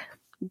work.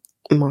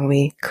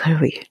 Molly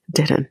clearly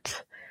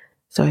didn't.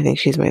 So I think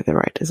she's made the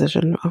right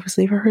decision,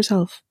 obviously, for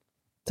herself.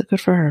 So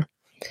good for her.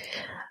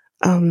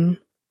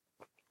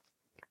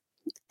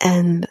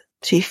 And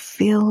she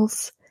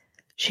feels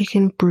she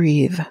can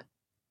breathe.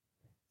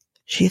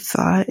 She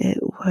thought it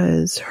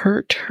was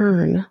her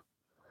turn.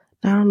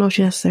 I don't know if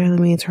she necessarily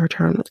means her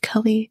turn with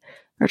Kelly,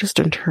 or just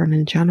her turn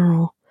in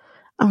general.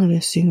 I'm going to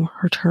assume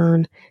her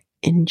turn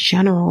in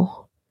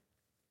general.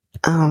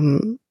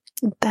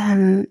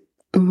 Then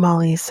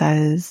Molly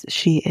says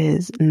she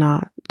is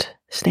not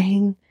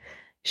staying.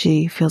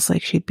 She feels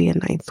like she'd be a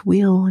ninth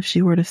wheel if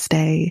she were to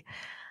stay.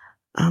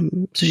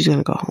 So she's going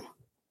to go home.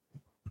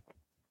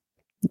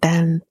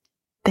 Then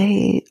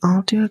they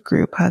all do a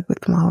group hug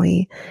with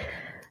Molly,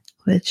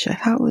 which I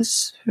thought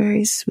was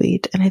very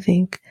sweet, and I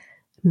think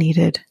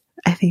needed.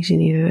 I think she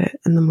needed it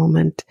in the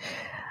moment.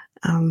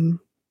 And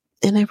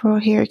I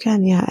wrote here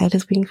again, Ed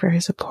is being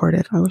very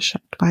supportive. I was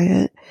shocked by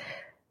it.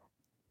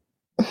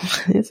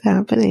 What is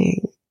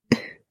happening?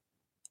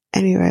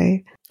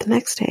 Anyway, the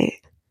next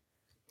day,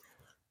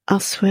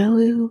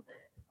 Asuelu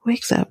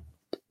wakes up,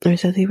 or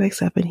says he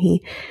wakes up, and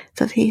he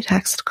says he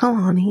texted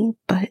Kalani,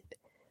 but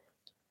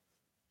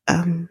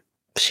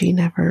she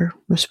never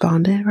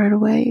responded right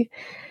away.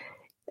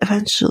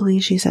 Eventually,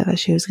 she said that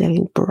she was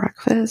getting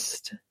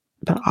breakfast,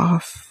 but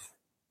off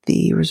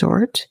the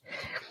resort.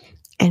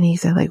 And he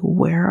said, like,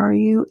 where are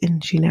you?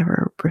 And she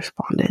never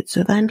responded.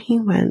 So then he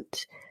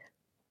went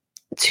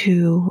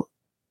to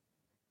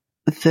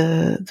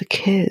the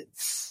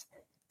kids,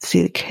 to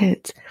see the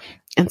kids,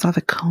 and saw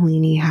that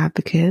Kalani had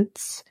the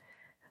kids.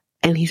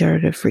 And he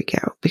started to freak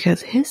out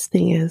because his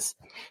thing is,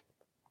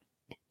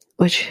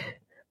 which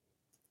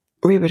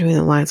read between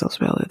the lines, I'll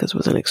spell it, this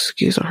was an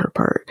excuse on her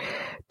part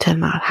to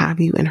not have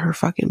you in her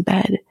fucking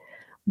bed.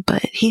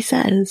 But he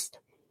says,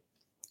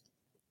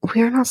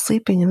 we are not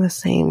sleeping in the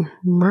same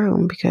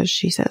room because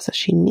she says that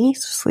she needs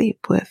to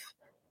sleep with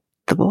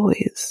the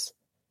boys.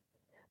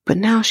 But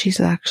now she's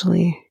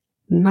actually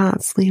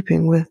not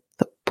sleeping with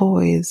the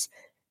boys.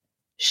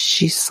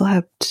 She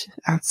slept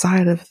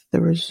outside of the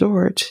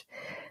resort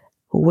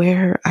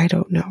where, I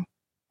don't know.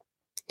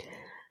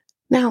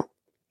 Now,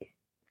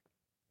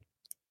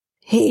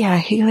 he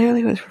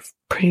clearly was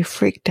pretty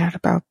freaked out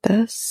about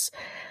this.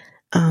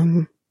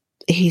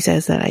 He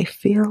says that I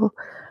feel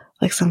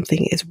like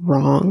something is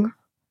wrong.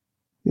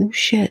 No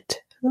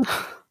shit. And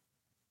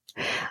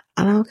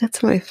I'll get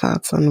to my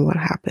thoughts on what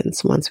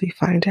happens once we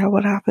find out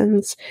what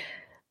happens,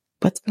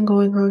 what's been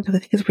going on, because I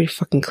think it's pretty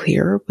fucking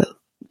clear, but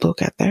we'll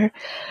get there.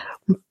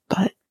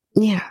 But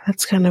yeah,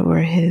 that's kind of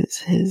where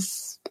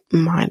his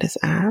mind is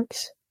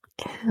at.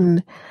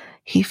 And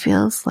he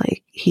feels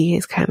like he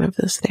is kind of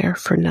this there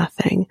for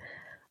nothing.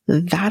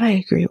 That I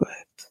agree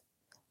with.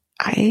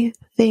 I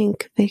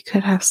think they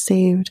could have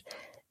saved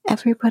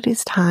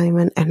everybody's time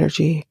and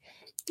energy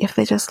if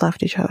they just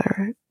left each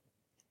other.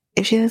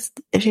 If she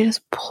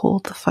just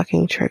pulled the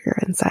fucking trigger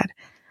and said,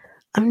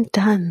 I'm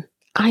done.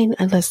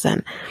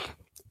 Listen,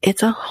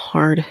 it's a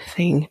hard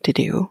thing to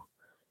do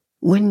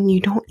when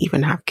you don't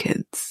even have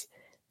kids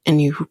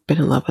and you've been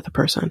in love with a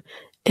person.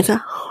 It's a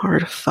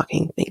hard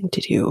fucking thing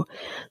to do,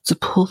 to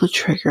pull the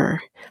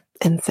trigger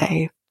and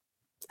say,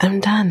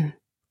 I'm done.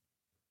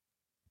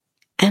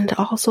 And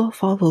also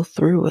follow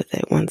through with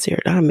it once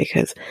you're done,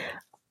 because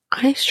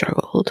I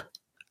struggled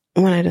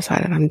when I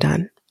decided I'm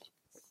done.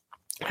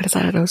 I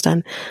decided I was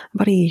done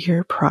about a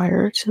year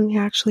prior to me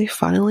actually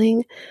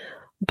filing,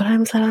 but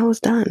I said I was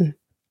done.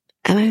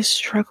 And I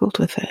struggled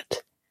with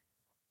it.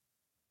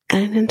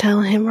 And I didn't tell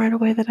him right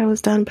away that I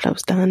was done, but I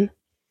was done.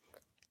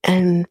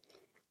 And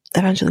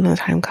eventually when the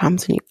time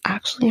comes and you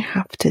actually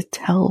have to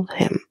tell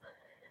him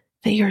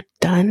that you're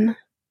done,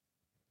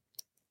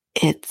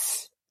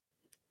 it's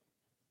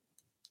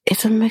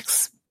a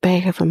mixed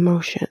bag of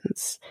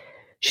emotions.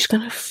 She's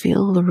going to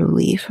feel the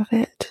relief of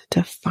it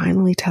to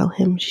finally tell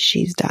him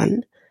she's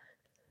done.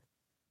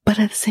 But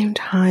at the same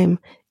time,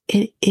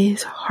 it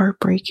is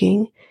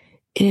heartbreaking.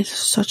 It is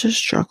such a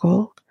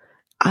struggle.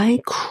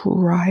 I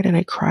cried and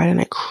I cried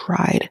and I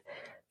cried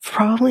for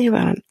probably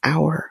about an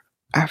hour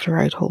after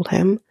I told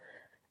him.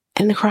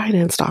 And the cry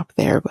didn't stop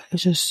there, but it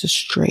was just a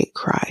straight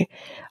cry.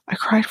 I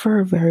cried for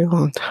a very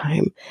long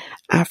time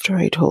after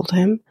I told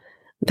him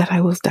that I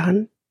was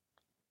done.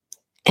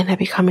 And that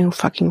becoming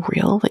fucking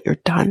real, that you're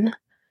done.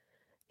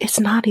 It's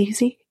not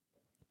easy,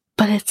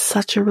 but it's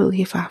such a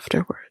relief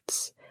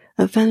afterwards.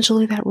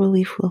 Eventually that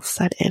relief will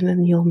set in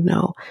and you'll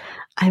know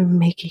I'm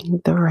making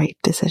the right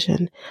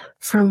decision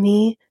for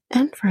me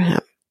and for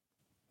him.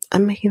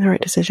 I'm making the right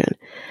decision.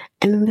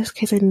 And in this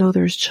case, I know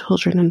there's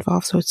children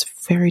involved, so it's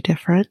very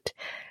different,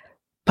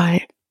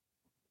 but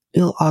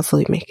you'll also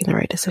be making the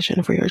right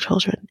decision for your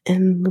children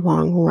in the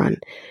long run.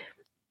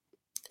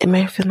 It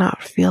may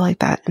not feel like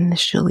that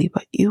initially,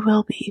 but you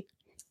will be.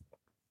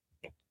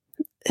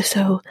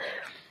 So,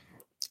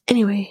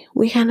 anyway,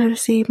 we kind of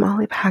see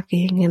Molly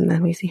packing and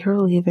then we see her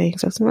leaving.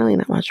 So it's really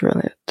not much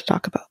really to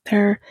talk about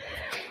there.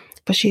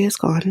 But she is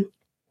gone.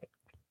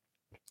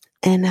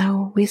 And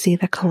now we see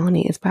that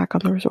Kalani is back on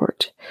the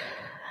resort.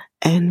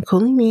 And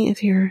Kolini is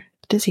here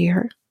to see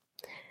her.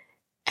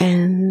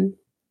 And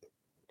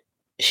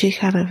she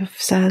kind of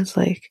says,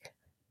 like,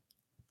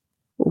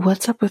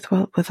 what's up with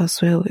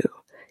Asuelu?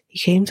 He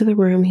came to the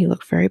room, he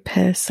looked very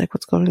pissed, like,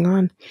 what's going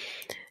on?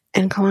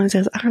 And Kalani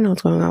says, I don't know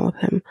what's going on with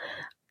him.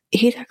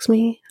 He texted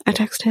me, I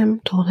texted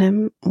him, told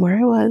him where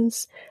I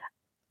was.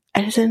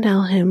 I just didn't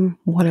tell him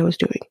what I was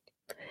doing.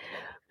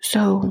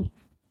 So,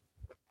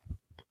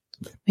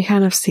 we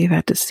kind of see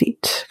that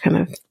deceit, kind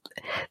of.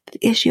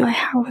 The issue I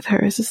have with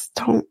her is just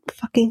don't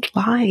fucking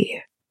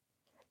lie.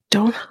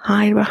 Don't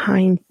hide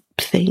behind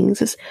things,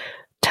 just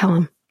tell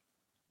him.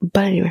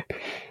 But anyway,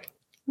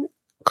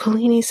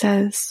 Kolini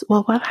says,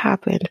 well, what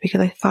happened?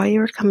 Because I thought you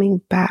were coming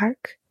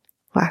back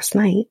last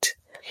night.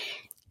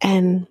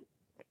 And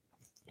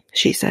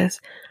she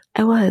says,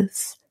 I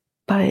was,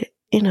 but,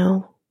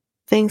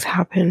 things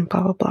happen,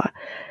 blah, blah, blah.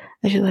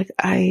 And she's like,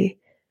 I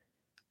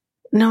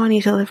know I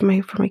need to live for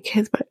my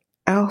kids, but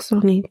I also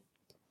need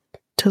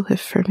to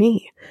live for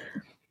me.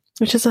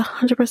 Which is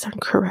 100%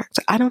 correct.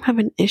 I don't have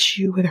an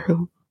issue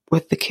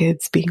with the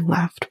kids being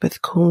left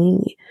with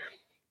Kolini.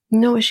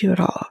 No issue at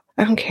all.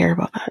 I don't care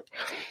about that.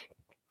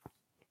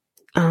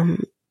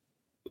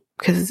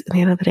 Because at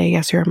the end of the day,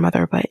 yes, you're a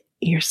mother, but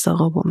you're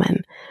still a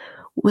woman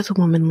with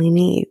womanly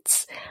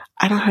needs.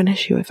 I don't have an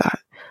issue with that.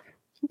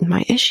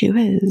 My issue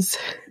is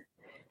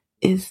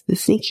the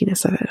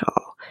sneakiness of it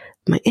all.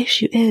 My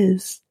issue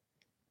is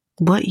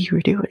what you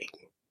were doing.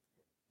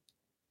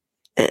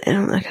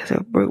 And like I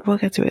said, we'll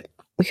get to it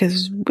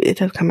because it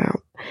does come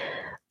out.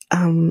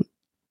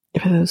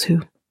 For those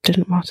who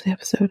didn't watch the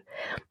episode.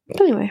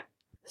 But anyway,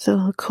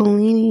 so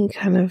Kolini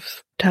kind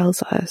of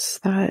tells us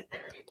that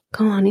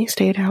Kalani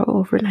stayed out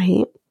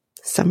overnight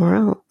somewhere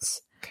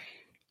else.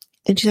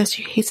 And she says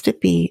she hates to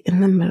be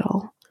in the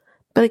middle.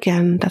 But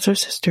again, that's her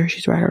sister.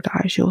 She's ride or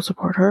die. She will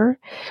support her.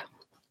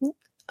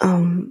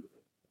 But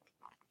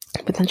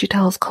then she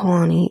tells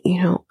Kalani,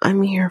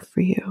 I'm here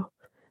for you.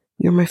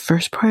 You're my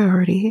first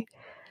priority.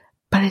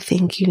 But I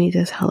think you need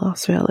to tell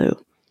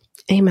Asuelu.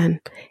 Amen.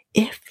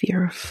 If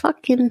your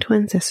fucking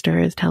twin sister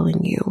is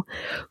telling you,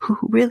 who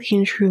really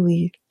and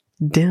truly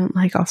didn't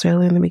like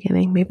Asuelu in the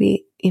beginning,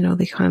 maybe,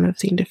 they kind of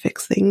seemed to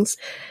fix things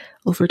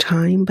over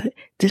time, but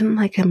didn't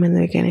like him in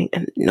the beginning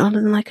and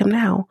doesn't like him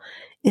now,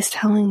 is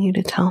telling you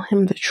to tell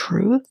him the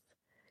truth,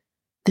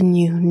 then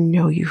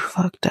you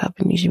fucked up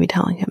and you should be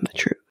telling him the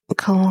truth.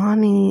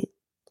 Kalani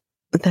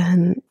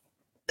then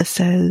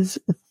says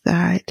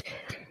that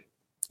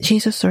she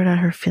needs to sort out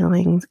her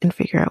feelings and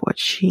figure out what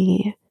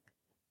she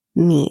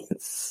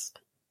needs.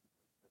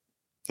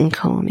 And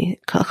Kolini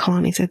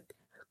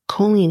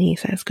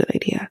says, good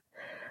idea.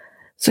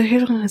 So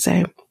here's what I'm going to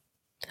say.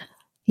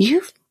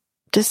 You've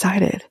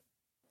decided.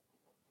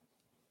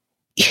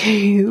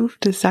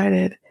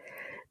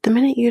 The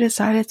minute you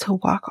decided to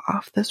walk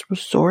off this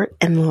resort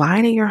and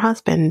lie to your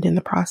husband in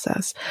the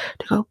process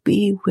to go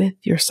be with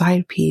your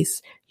side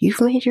piece, you've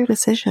made your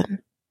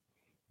decision.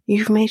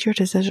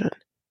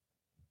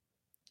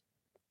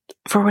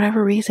 For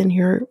whatever reason,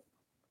 you're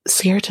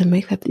scared to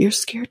make that. You're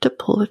scared to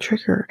pull the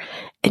trigger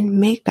and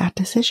make that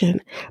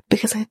decision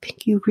because I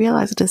think you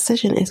realize the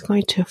decision is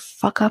going to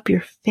fuck up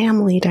your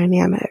family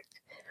dynamic.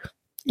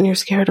 And you're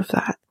scared of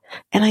that.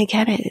 And I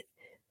get it.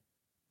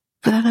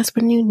 But that's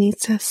when you need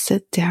to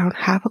sit down,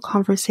 have a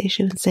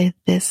conversation and say,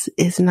 this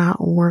is not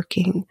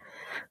working.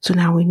 So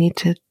now we need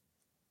to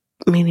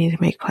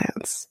make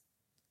plans.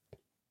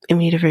 And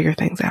we need to figure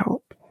things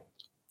out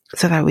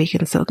so that we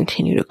can still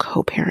continue to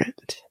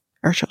co-parent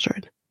our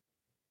children.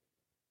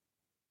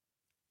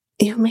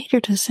 You made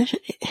your decision.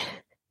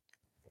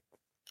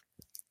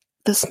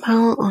 The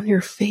smile on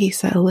your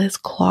face that Liz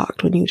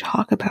clocked when you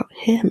talk about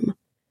him,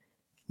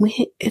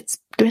 it's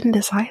been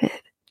decided.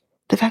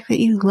 The fact that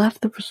you left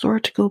the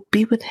resort to go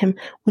be with him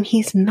when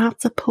he's not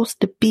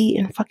supposed to be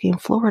in fucking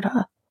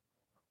Florida.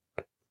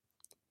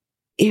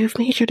 You've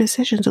made your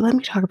decision, so let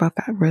me talk about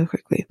that really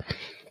quickly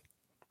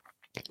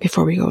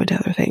before we go into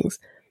other things.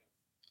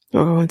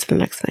 Or go into the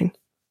next thing.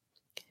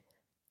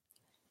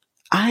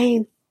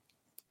 I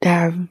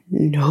have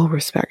no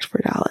respect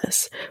for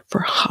Dallas for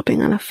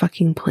hopping on a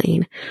fucking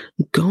plane,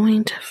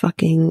 going to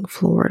fucking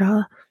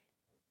Florida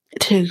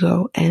to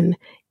go and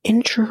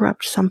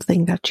interrupt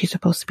something that she's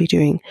supposed to be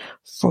doing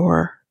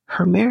for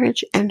her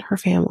marriage and her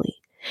family.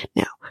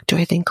 Now, do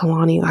I think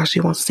Kalani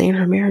actually wants to stay in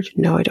her marriage?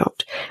 No, I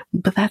don't.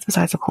 But that's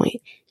besides the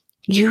point.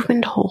 You've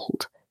been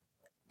told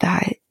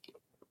that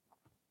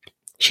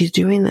she's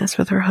doing this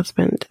with her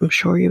husband. I'm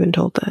sure you've been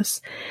told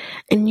this.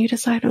 And you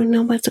decide, oh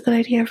no, but it's a good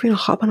idea for you to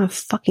hop on a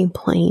fucking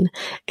plane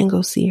and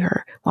go see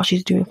her while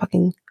she's doing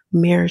fucking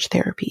marriage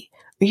therapy.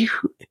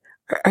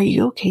 Are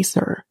you okay,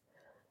 sir?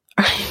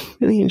 Are you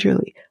really and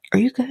truly? Are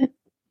you good?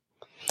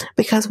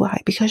 Because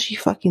why? Because she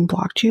fucking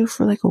blocked you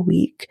for like a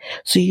week.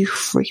 So you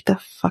freak the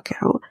fuck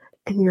out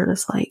and you're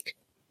just like,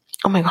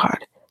 oh my God,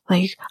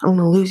 like I'm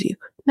gonna lose you.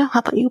 No, how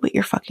about you wait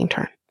your fucking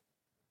turn?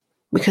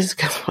 Because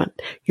guess what?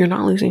 You're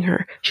not losing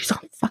her. She's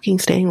not fucking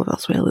staying with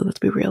us, really. Let's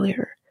be real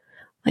here.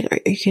 Like, are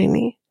you kidding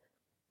me?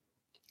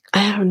 I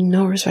have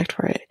no respect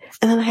for it.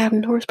 And then I have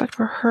no respect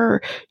for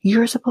her.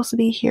 You're supposed to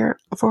be here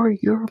for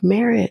your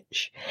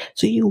marriage.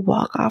 So you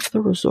walk off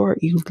the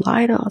resort. You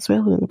lie to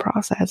Asuelu in the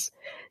process.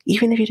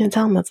 Even if you didn't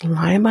tell him, that's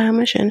lying by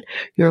omission.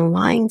 You're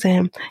lying to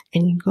him.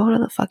 And you go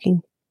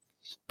to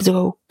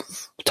go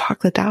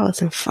talk to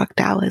Dallas and fuck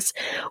Dallas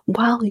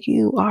while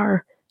you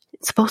are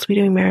supposed to be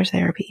doing marriage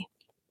therapy.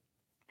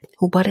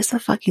 What is the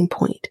fucking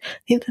point? I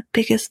think the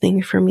biggest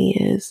thing for me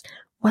is,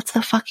 what's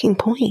the fucking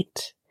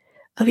point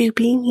of you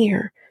being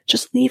here?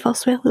 Just leave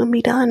Asuelu and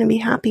be done and be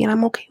happy, and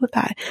I'm okay with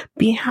that.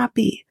 Be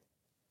happy.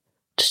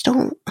 Just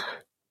don't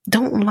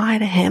lie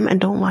to him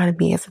and don't lie to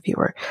me as a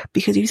viewer.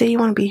 Because you say you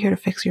want to be here to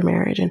fix your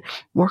marriage and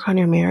work on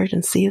your marriage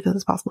and see if this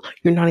is possible.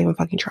 You're not even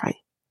fucking trying.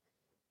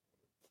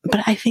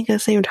 But I think at the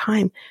same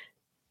time,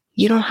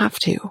 you don't have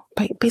to.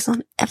 Based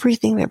on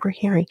everything that we're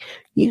hearing,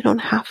 you don't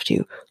have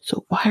to.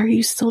 So why are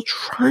you still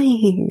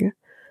trying?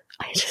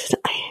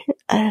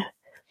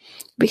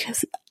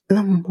 Because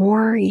the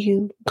more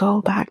you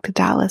go back to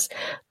Dallas,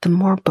 the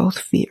more both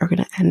feet are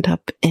going to end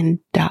up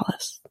in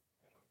Dallas.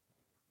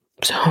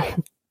 So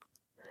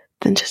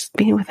then just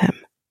be with him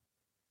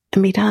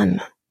and be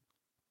done.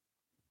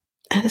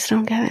 I just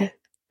don't get it.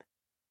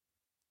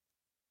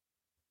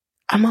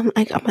 I'm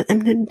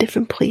in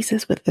different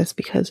places with this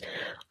because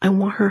I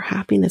want her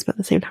happiness, but at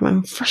the same time,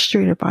 I'm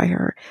frustrated by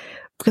her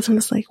because I'm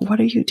just like, what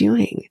are you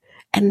doing?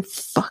 And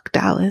fuck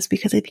Dallas,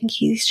 because I think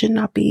he should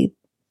not be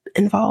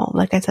involved.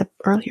 Like I said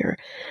earlier,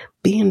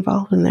 be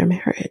involved in their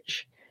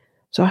marriage.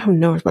 So I have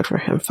no respect for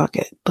him. Fuck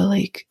it. But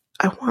like,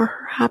 I want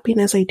her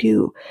happiness. I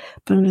do,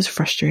 but I'm just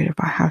frustrated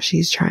by how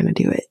she's trying to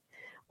do it,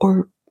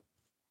 or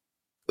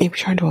maybe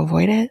trying to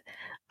avoid it.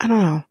 I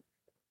don't know.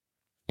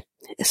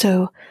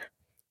 So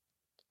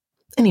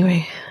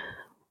anyway,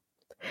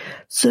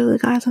 so the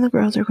guys and the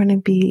girls are going to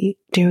be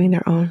doing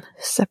their own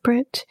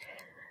separate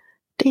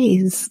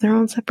days, their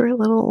own separate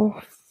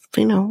little,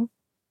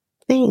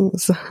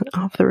 things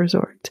off the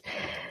resort.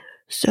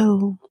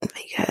 So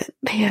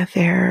they have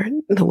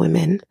the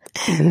women,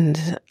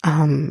 and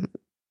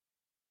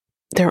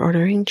they're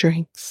ordering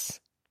drinks,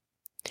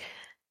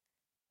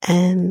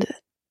 and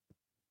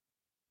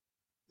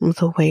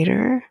the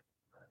waiter,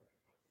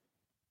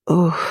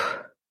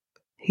 oh,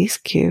 he's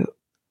cute.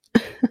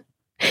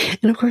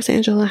 And of course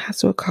Angela has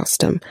to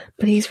accost him,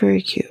 but he's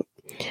very cute.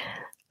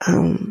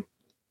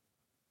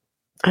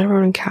 I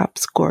wrote in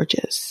caps,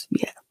 gorgeous.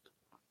 Yeah.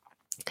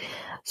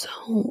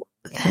 So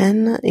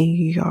then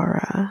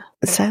Yara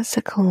says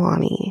to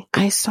Kalani,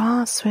 I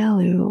saw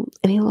Svelu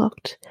and he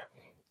looked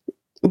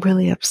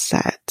really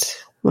upset.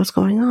 What's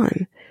going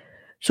on?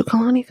 So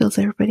Kalani fills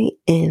everybody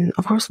in.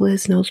 Of course,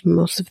 Liz knows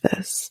most of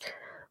this,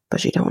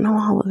 but she don't know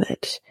all of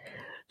it.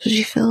 So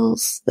she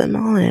fills them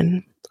all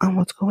in on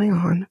what's going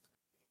on.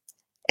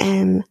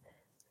 And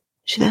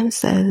she then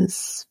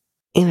says,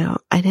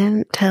 I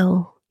didn't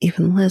tell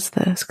even Liz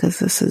this because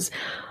this is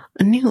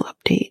a new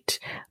update,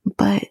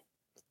 but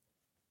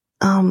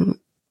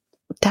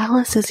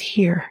Dallas is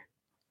here.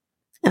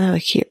 And I'm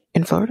like, here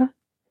in Florida?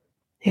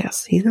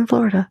 Yes, he's in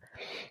Florida.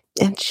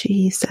 And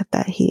she said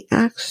that he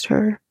asked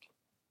her,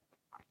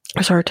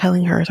 or started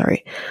telling her,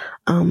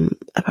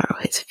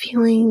 about his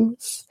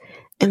feelings,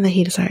 and that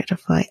he decided to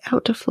fly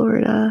out to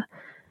Florida,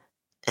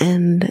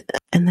 and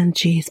then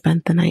she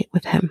spent the night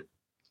with him.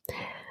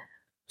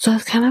 So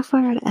that's kind of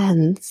where it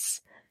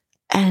ends,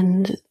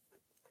 and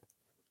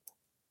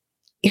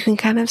you can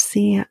kind of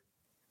see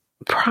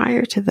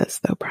prior to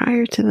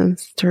them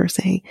her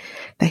saying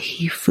that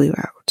he flew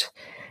out,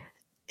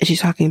 and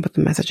she's talking about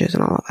the messages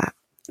and all of that,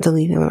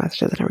 deleting the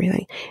messages and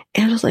everything,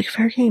 and it was like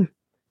fair game.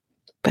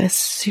 But as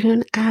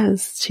soon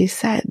as she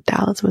said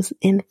Dallas was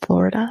in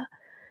Florida,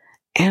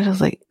 and I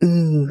was like,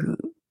 ooh,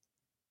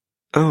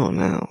 oh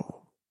no.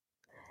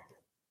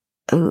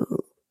 Ooh.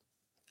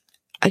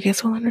 I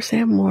guess we'll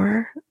understand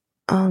more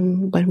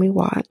when we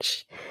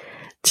watch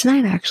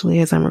tonight, actually,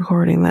 as I'm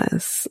recording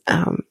this.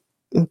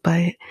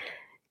 But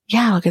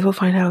yeah, I guess we'll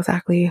find out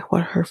exactly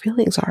what her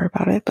feelings are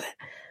about it. But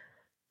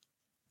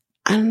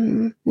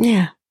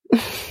yeah.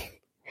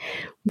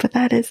 But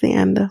that is the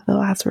end of The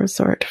Last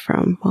Resort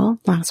from,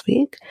 last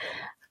week.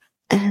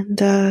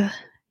 And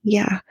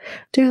yeah,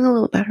 doing a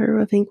little better,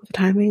 I think, with the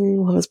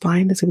timing. Love is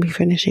Blind is going to be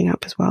finishing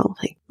up as well.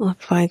 Like, Love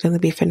is Blind is going to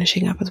be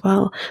finishing up as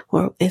well.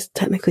 Or it's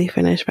technically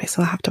finished, but I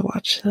still have to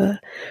watch the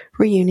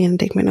reunion and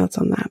take my notes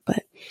on that.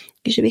 But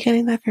you should be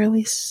getting that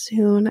fairly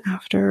soon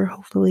after,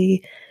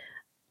 hopefully,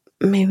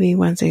 maybe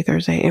Wednesday,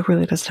 Thursday. It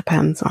really just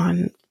depends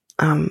on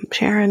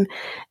Sharon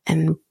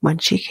and when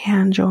she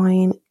can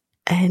join,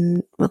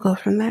 and we'll go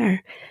from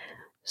there.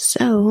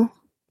 So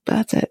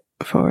that's it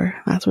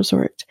for Last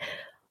Resort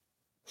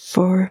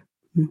for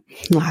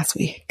last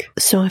week.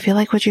 So if you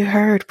like what you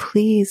heard,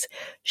 please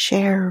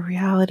share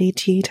Reality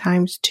Tea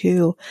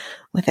 ×2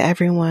 with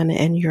everyone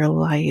in your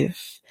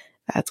life.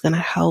 That's going to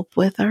help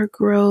with our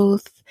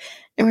growth,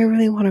 and we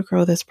really want to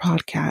grow this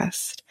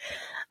podcast.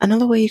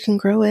 Another way you can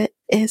grow it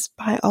is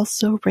by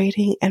also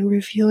rating and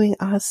reviewing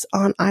us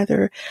on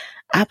either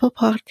Apple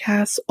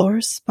Podcasts or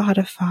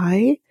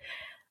Spotify.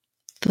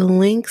 The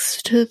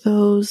links to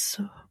those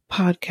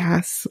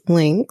podcasts,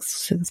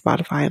 links to the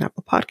Spotify and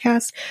Apple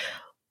Podcasts,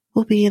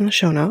 will be in the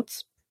show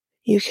notes.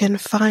 You can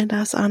find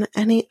us on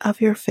any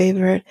of your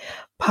favorite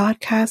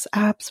podcast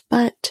apps,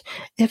 but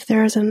if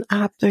there's an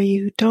app that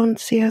you don't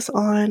see us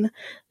on,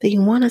 that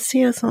you want to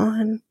see us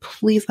on,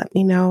 please let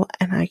me know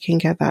and I can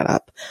get that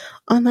up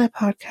on that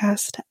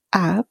podcast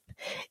app.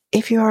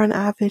 If you are an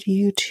avid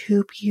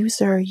YouTube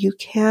user, you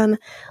can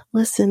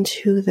listen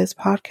to this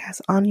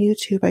podcast on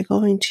YouTube by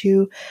going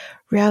to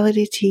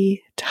Reality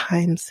Tea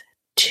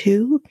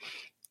 ×2.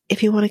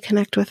 If you want to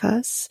connect with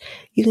us,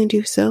 you can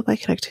do so by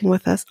connecting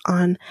with us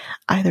on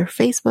either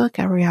Facebook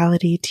at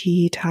Reality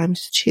Tea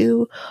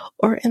 ×2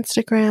 or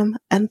Instagram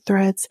and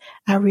Threads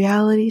at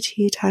Reality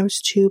Tea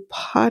 ×2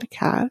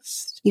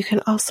 podcast. You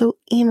can also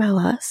email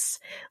us.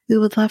 We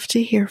would love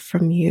to hear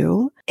from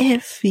you.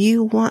 If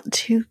you want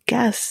to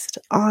guest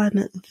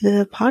on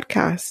the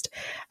podcast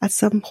at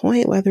some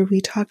point, whether we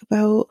talk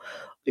about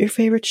your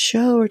favorite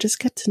show or just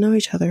get to know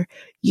each other,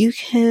 you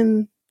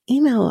can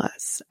email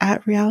us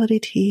at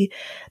realitytea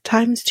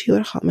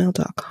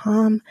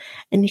 ×2@hotmail.com,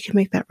 and you can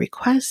make that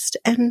request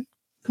and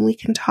we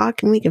can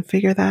talk and we can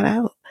figure that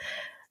out.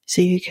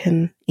 So you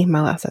can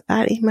email us at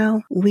that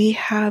email. We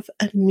have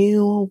a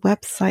new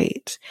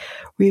website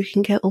where you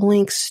can get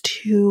links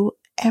to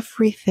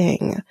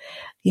everything.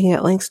 You can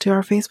get links to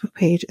our Facebook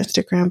page,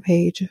 Instagram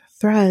page,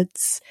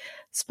 Threads,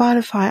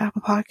 Spotify,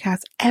 Apple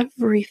Podcasts,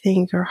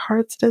 everything your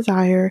heart's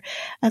desire,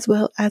 as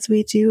well as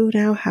we do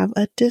now have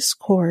a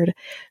Discord.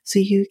 So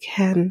you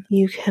can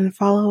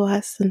follow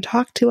us and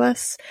talk to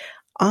us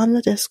on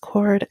the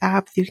Discord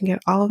app. You can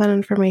get all of that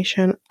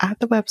information at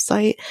the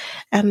website,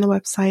 and the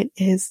website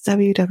is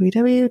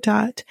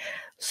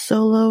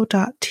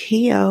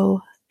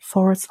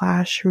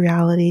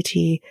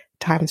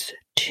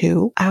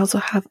www.solo.to/realityt2. I also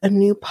have a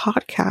new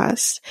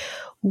podcast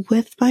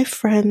with my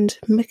friend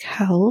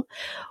Mikkel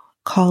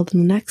called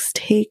Next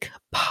Take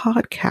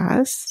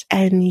Podcast,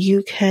 and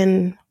you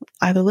can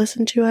either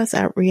listen to us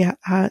at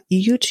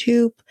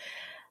YouTube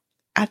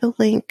at the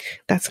link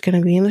that's going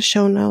to be in the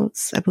show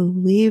notes. I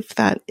believe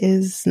that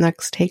is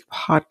Next Take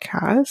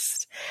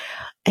Podcast,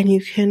 and you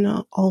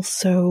can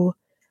also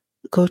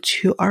go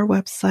to our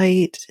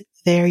website.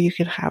 There you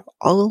can have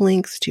all the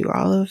links to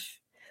all of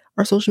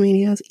our social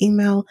medias,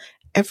 email,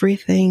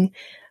 everything.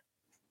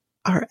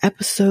 Our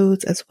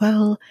episodes as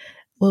well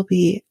will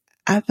be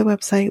at the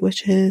website,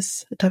 which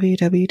is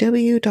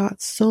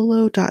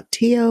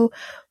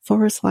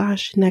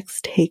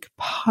www.solo.to/Next Take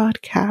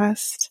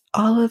Podcast.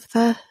 All of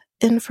the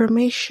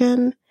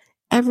information,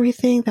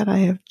 everything that I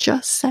have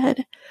just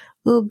said,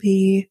 will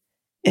be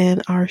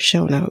in our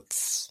show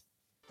notes.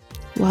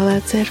 Well,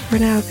 that's it for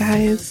now,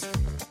 guys.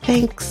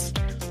 Thanks.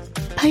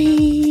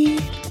 Bye.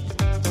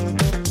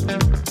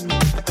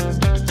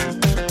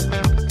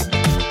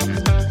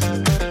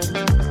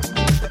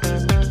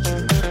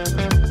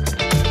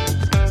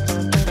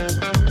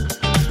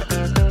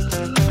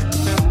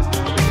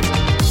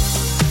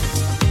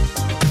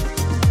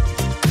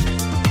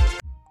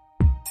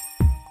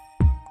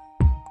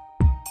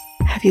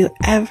 Have you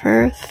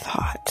ever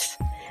thought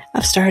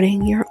of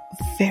starting your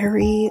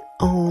very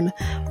own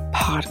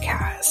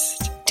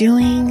podcast?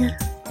 Doing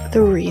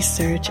the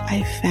research,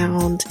 I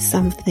found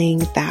something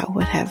that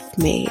would have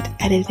made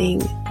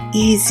editing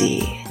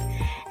easy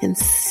and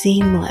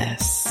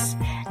seamless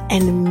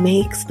and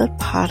makes the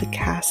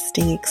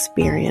podcasting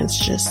experience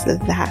just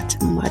that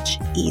much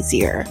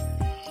easier.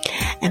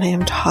 And I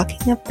am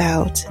talking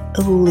about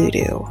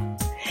Ludo.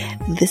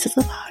 This is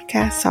a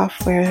podcast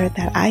software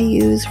that I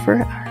use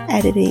for our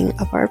editing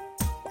of our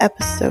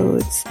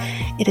episodes.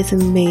 It is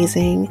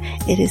amazing.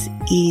 It is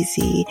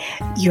easy.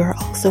 You're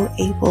also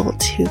able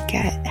to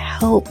get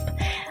help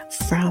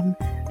from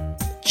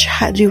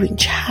doing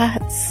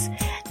chats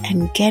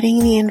and getting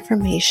the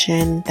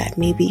information that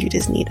maybe you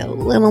just need a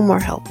little more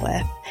help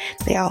with.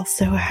 They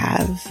also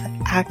have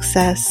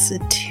access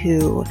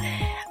to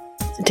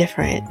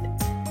different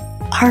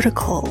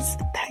articles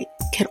that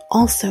can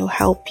also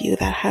help you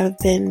that have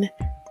been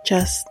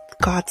just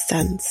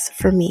godsends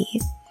for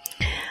me.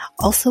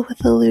 Also with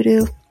the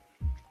Ludo,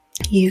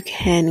 you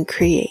can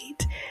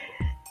create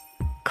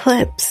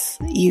clips,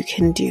 you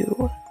can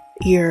do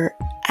your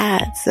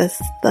ads,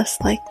 that's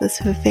like this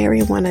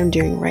very one I'm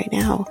doing right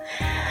now,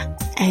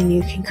 and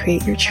you can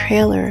create your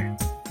trailer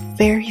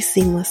very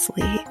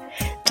seamlessly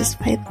just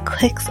by the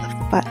clicks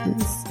of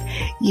buttons.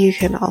 You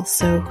can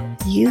also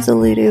use a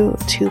Ludo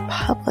to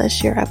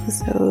publish your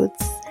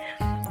episodes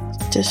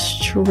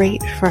just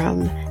straight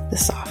from the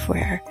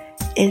software.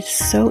 It's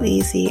so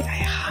easy. I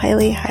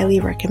highly, highly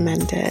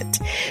recommend it.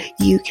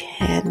 You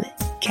can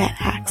get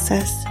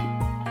access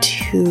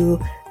to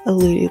a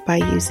Ludo by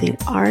using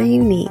our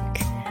unique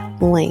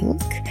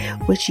link,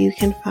 which you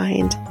can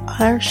find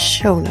on our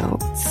show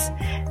notes,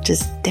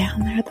 just down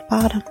there at the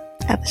bottom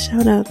at the show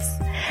notes.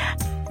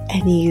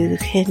 And you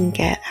can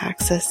get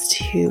access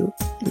to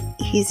an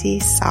easy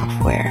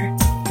software